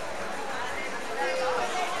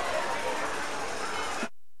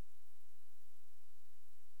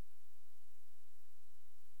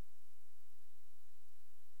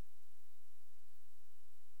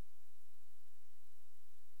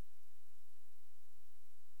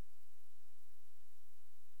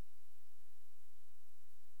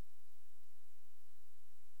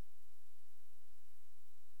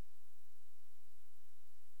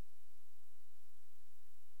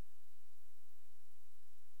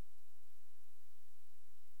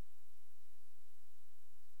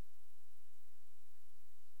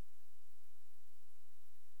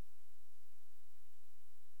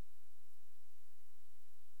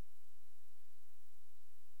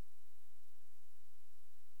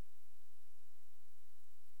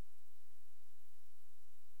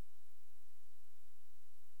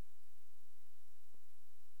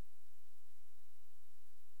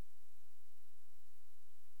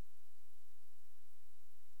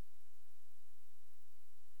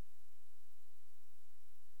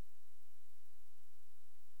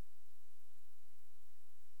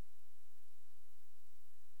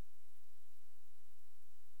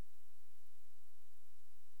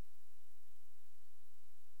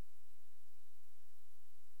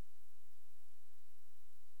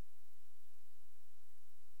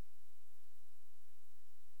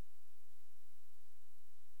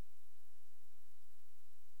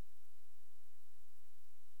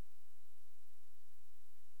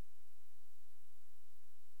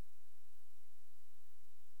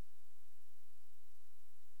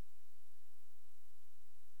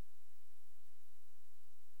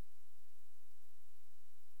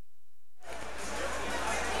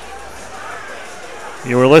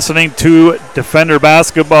 You are listening to Defender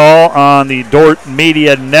Basketball on the Dordt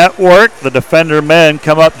Media Network. The Defender men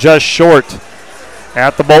come up just short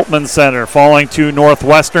at the Bultman Center, falling to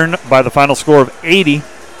Northwestern by the final score of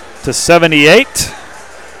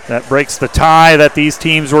 80-78. That breaks the tie that these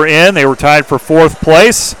teams were in. They were tied for 4th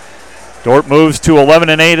place. Dordt moves to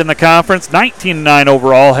 11-8 in the conference, 19-9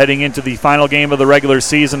 overall, heading into the final game of the regular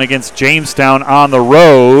season against Jamestown on the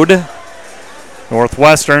road.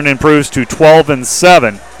 Northwestern improves to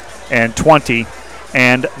 12-7 and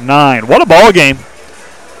 20-9. What a ball game!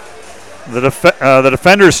 The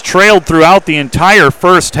Defenders trailed throughout the entire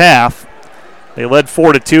first half. They led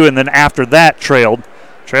 4-2, and then after that trailed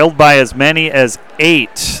by as many as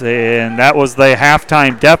 8, and that was the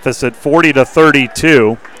halftime deficit,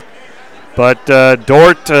 40-32. But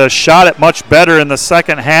Dordt shot it much better in the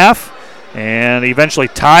second half, and eventually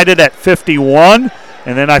tied it at 51.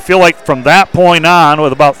 And then I feel like from that point on,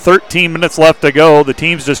 with about 13 minutes left to go, the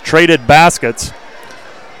teams just traded baskets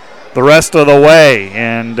the rest of the way.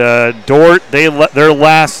 And Dordt, their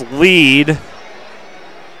last lead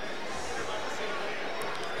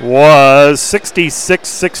was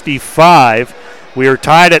 66-65. We are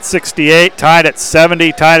tied at 68, tied at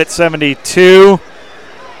 70, tied at 72.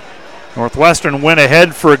 Northwestern went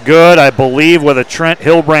ahead for good, I believe, with a Trent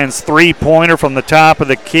Hilbrand's three-pointer from the top of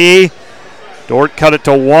the key. Dordt cut it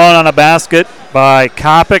to 1 on a basket by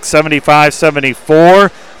Kopic, 75-74.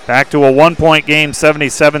 Back to a 1-point game,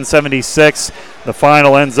 77-76. The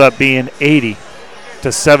final ends up being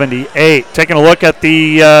 80-78. Taking a look at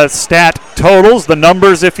the stat totals, the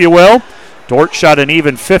numbers, if you will. Dordt shot an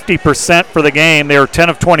even 50% for the game. They were 10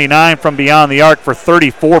 of 29 from beyond the arc for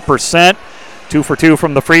 34%. 2 for 2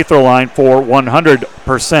 from the free throw line for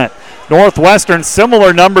 100%. Northwestern,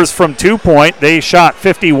 similar numbers from 2-point. They shot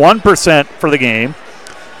 51% for the game.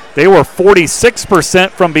 They were 46%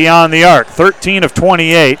 from beyond the arc, 13 of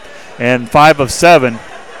 28 and 5 of 7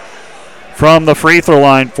 from the free throw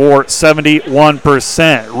line for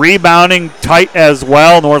 71%. Rebounding tight as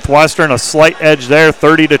well. Northwestern a slight edge there,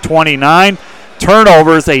 30-29.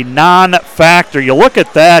 Turnovers a non-factor. You look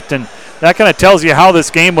at that, and that kind of tells you how this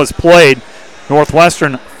game was played.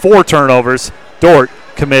 Northwestern 4 turnovers. Dordt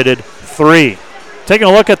committed 3. Taking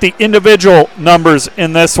a look at the individual numbers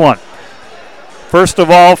in this one. First of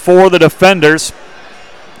all, for the defenders,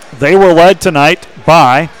 they were led tonight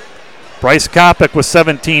by Bryce Kopic with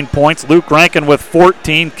 17 points, Luke Rankin with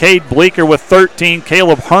 14, Cade Bleeker with 13,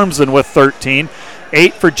 Caleb Harmsen with 13,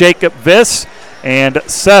 8 for Jacob Viss, and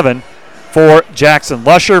 7 for Jackson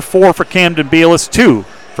Lusher, 4 for Camden Bealis, 2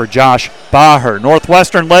 for Josh Baher.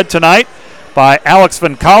 Northwestern led tonight by Alex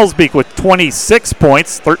Van Kalsbeek with 26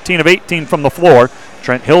 points, 13 of 18 from the floor.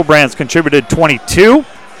 Trent Hilbrands contributed 22.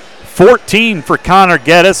 14 for Connor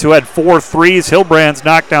Geddes, who had 4 threes. Hilbrands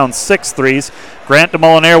knocked down 6 threes. Grant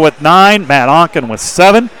DeMolinaire with 9. Matt Onken with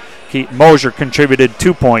 7. Keaton Mosier contributed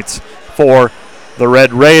 2 points for the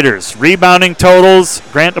Red Raiders. Rebounding totals,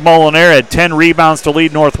 Grant DeMolinaire had 10 rebounds to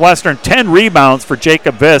lead Northwestern. 10 rebounds for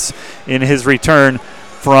Jacob Viss in his return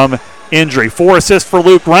from injury. 4 assists for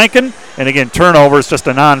Luke Rankin. And again, turnovers just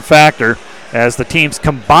a non-factor as the teams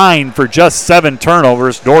combined for just 7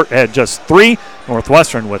 turnovers. Dordt had just 3,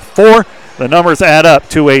 Northwestern with 4. The numbers add up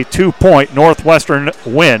to a 2-point Northwestern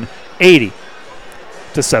win,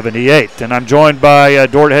 80-78. And I'm joined by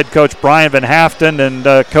Dordt head coach Brian Van Haften. And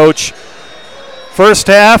coach, first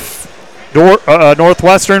half,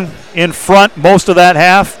 Northwestern in front most of that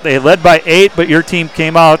half. They led by 8, but your team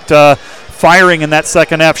came out firing in that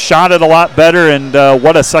second half, shot it a lot better, and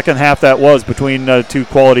what a second half that was between 2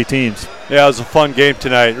 quality teams. Yeah, it was a fun game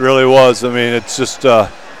tonight. It really was. I mean, it's just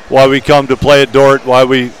why we come to play at Dordt, why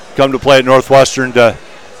we come to play at Northwestern, to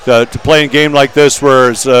play a game like this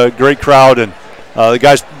where it's a great crowd, and the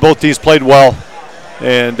guys, both teams played well,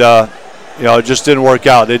 and it just didn't work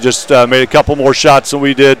out. They just made a couple more shots than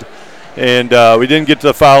we did, and we didn't get to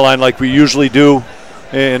the foul line like we usually do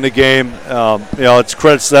in the game. It's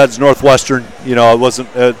credits to that's Northwestern. It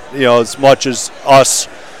wasn't as much as us.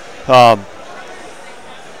 Our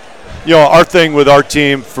thing with our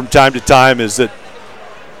team from time to time is that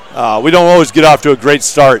we don't always get off to a great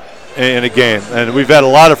start in a game, and we've had a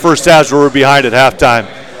lot of first halves where we're behind at halftime,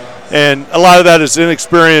 and a lot of that is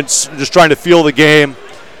inexperience, just trying to feel the game.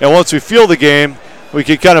 And once we feel the game, we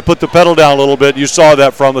can kind of put the pedal down a little bit. You saw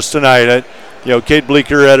that from us tonight. Cade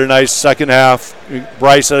Bleeker had a nice second half.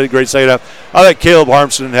 Bryce had a great second half. I think Caleb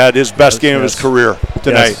Harmsen had his best game of his career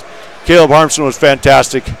tonight. Yes. Caleb Harmsen was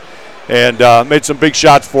fantastic and made some big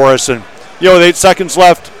shots for us. And, with 8 seconds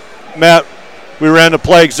left, Matt, we ran the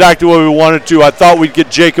play exactly what we wanted to. I thought we'd get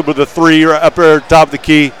Jacob with a 3 up there at the top of the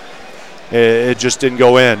key. It just didn't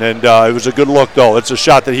go in. And it was a good look, though. It's a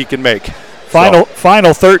shot that he can make.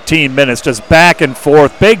 Final 13 minutes, just back and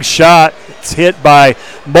forth. Big shot. It's hit by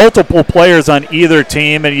multiple players on either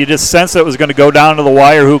team, and you just sense it was going to go down to the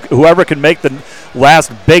wire. Whoever can make the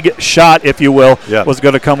last big shot, if you will, was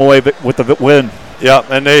going to come away with the win. Yeah,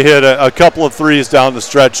 and they hit a couple of threes down the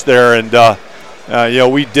stretch there, and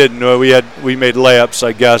we didn't. We made layups,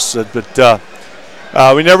 I guess, but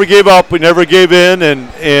we never gave up. We never gave in,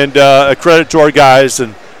 and a credit to our guys,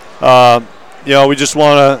 and we just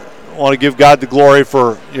want to give God the glory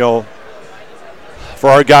for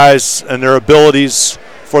our guys and their abilities,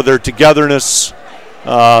 for their togetherness.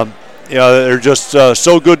 They're just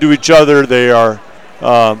so good to each other. They are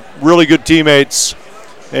really good teammates,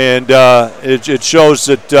 and it shows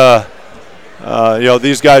that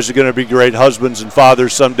these guys are going to be great husbands and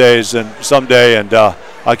fathers someday, and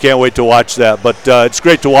I can't wait to watch that. But it's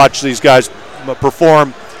great to watch these guys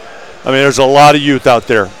perform. I mean, there's a lot of youth out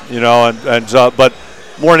there, but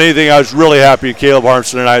more than anything, I was really happy. Caleb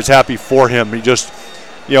Harmsen, and I was happy for him. He just,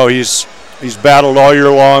 he's battled all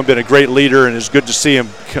year long, been a great leader, and it's good to see him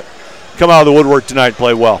come out of the woodwork tonight and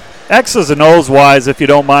play well. X's and O's wise, if you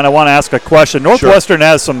don't mind, I want to ask a question. Northwestern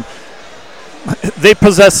has they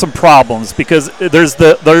possess some problems because there's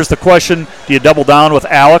the question: do you double down with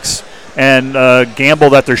Alex and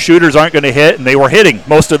gamble that their shooters aren't going to hit? And they were hitting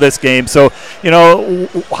most of this game. So,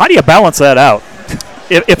 how do you balance that out?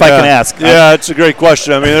 if I can ask. Yeah, it's a great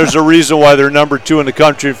question. I mean, there's a reason why they're number 2 in the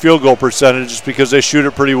country in field goal percentage, just because they shoot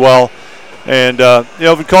it pretty well. And,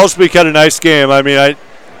 Van Kalsbeek had a nice game. I mean,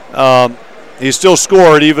 he still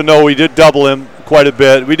scored, even though we did double him quite a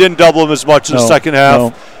bit. We didn't double him as much in the second half.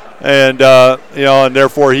 No. And, and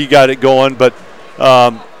therefore he got it going. But,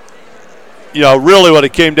 really what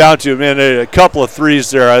it came down to, man, a couple of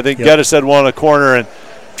threes there. I think Geddes had one in the corner, and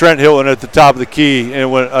Trent hit one at the top of the key,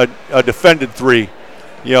 and went a defended three,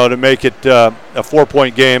 to make it a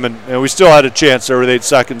 4-point game. And we still had a chance there with 8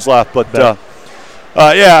 seconds left. But,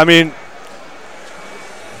 I mean,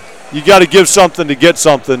 you got to give something to get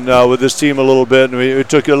something with this team a little bit. And we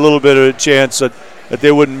took a little bit of a chance that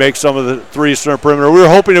they wouldn't make some of the threes from the perimeter. We were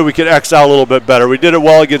hoping that we could X out a little bit better. We did it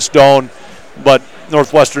well against Doane, but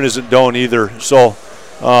Northwestern isn't Doane either. So,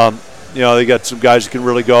 they got some guys that can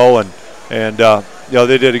really go, and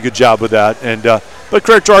they did a good job with that. And but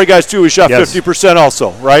credit to our guys too. We shot 50%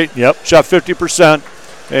 also, right? Yep. Shot 50%,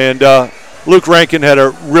 and Luke Rankin had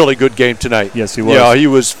a really good game tonight. Yes, he was. Yeah, he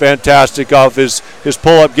was fantastic. Off his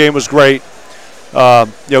pull-up game was great.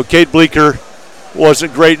 Cade Bleeker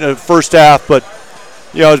wasn't great in the first half, but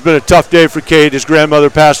it's been a tough day for Cade. His grandmother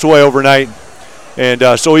passed away overnight. And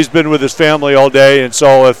so he's been with his family all day. And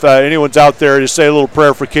so if anyone's out there, just say a little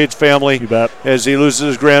prayer for Cade's family as he loses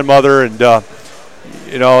his grandmother. And, and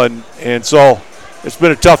so it's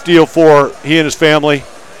been a tough deal for he and his family.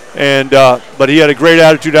 And but he had a great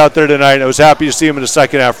attitude out there tonight. I was happy to see him in the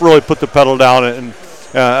second half really put the pedal down and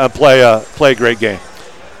play a great game.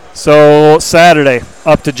 So Saturday,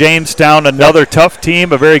 up to Jamestown, another tough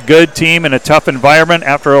team, a very good team in a tough environment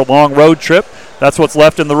after a long road trip. That's what's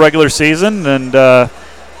left in the regular season. And,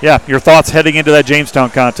 your thoughts heading into that Jamestown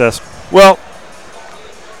contest? Well,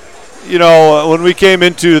 when we came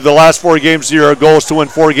into the last 4 games here, our goal is to win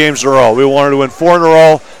 4 games in a row. We wanted to win 4 in a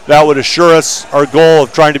row. That would assure us our goal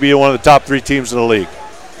of trying to be one of the top 3 teams in the league.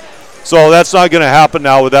 So that's not going to happen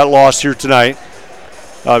now with that loss here tonight.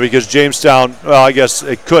 Because Jamestown, well, I guess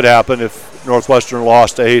it could happen if Northwestern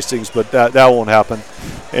lost to Hastings, but that won't happen.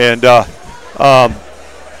 And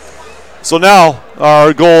so now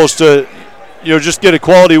our goal is to, just get a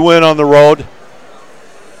quality win on the road,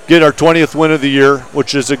 get our 20th win of the year,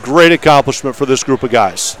 which is a great accomplishment for this group of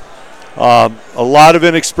guys. A lot of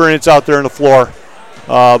inexperience out there on the floor,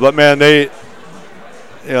 but man, they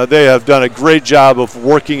have done a great job of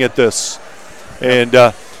working at this,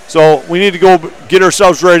 and. So we need to go get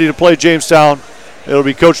ourselves ready to play Jamestown. It'll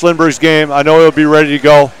be Coach Lindbergh's game. I know he'll be ready to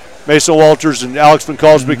go. Mason Walters and Alex Van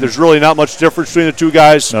Kalsbeek, there's really not much difference between the 2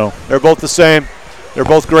 guys. No. They're both the same. They're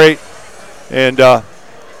both great. And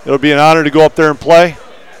it'll be an honor to go up there and play.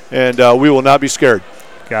 And we will not be scared.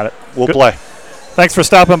 Got it. We'll play. Thanks for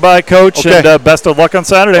stopping by, Coach, and best of luck on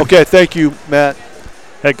Saturday. Okay, thank you, Matt.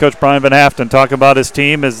 Head coach Brian Van Haften talking about his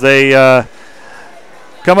team as they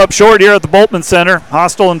come up short here at the Bultman Center.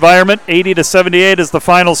 Hostile environment, 80-78 is the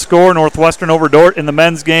final score. Northwestern over Dordt in the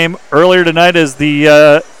men's game. Earlier tonight is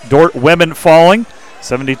the Dordt women falling.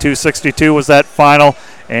 72-62 was that final.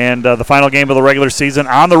 And the final game of the regular season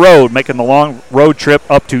on the road, making the long road trip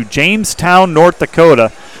up to Jamestown, North Dakota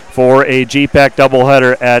for a GPAC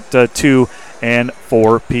doubleheader at 2 and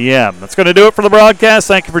 4 p.m. That's going to do it for the broadcast.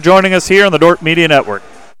 Thank you for joining us here on the Dordt Media Network.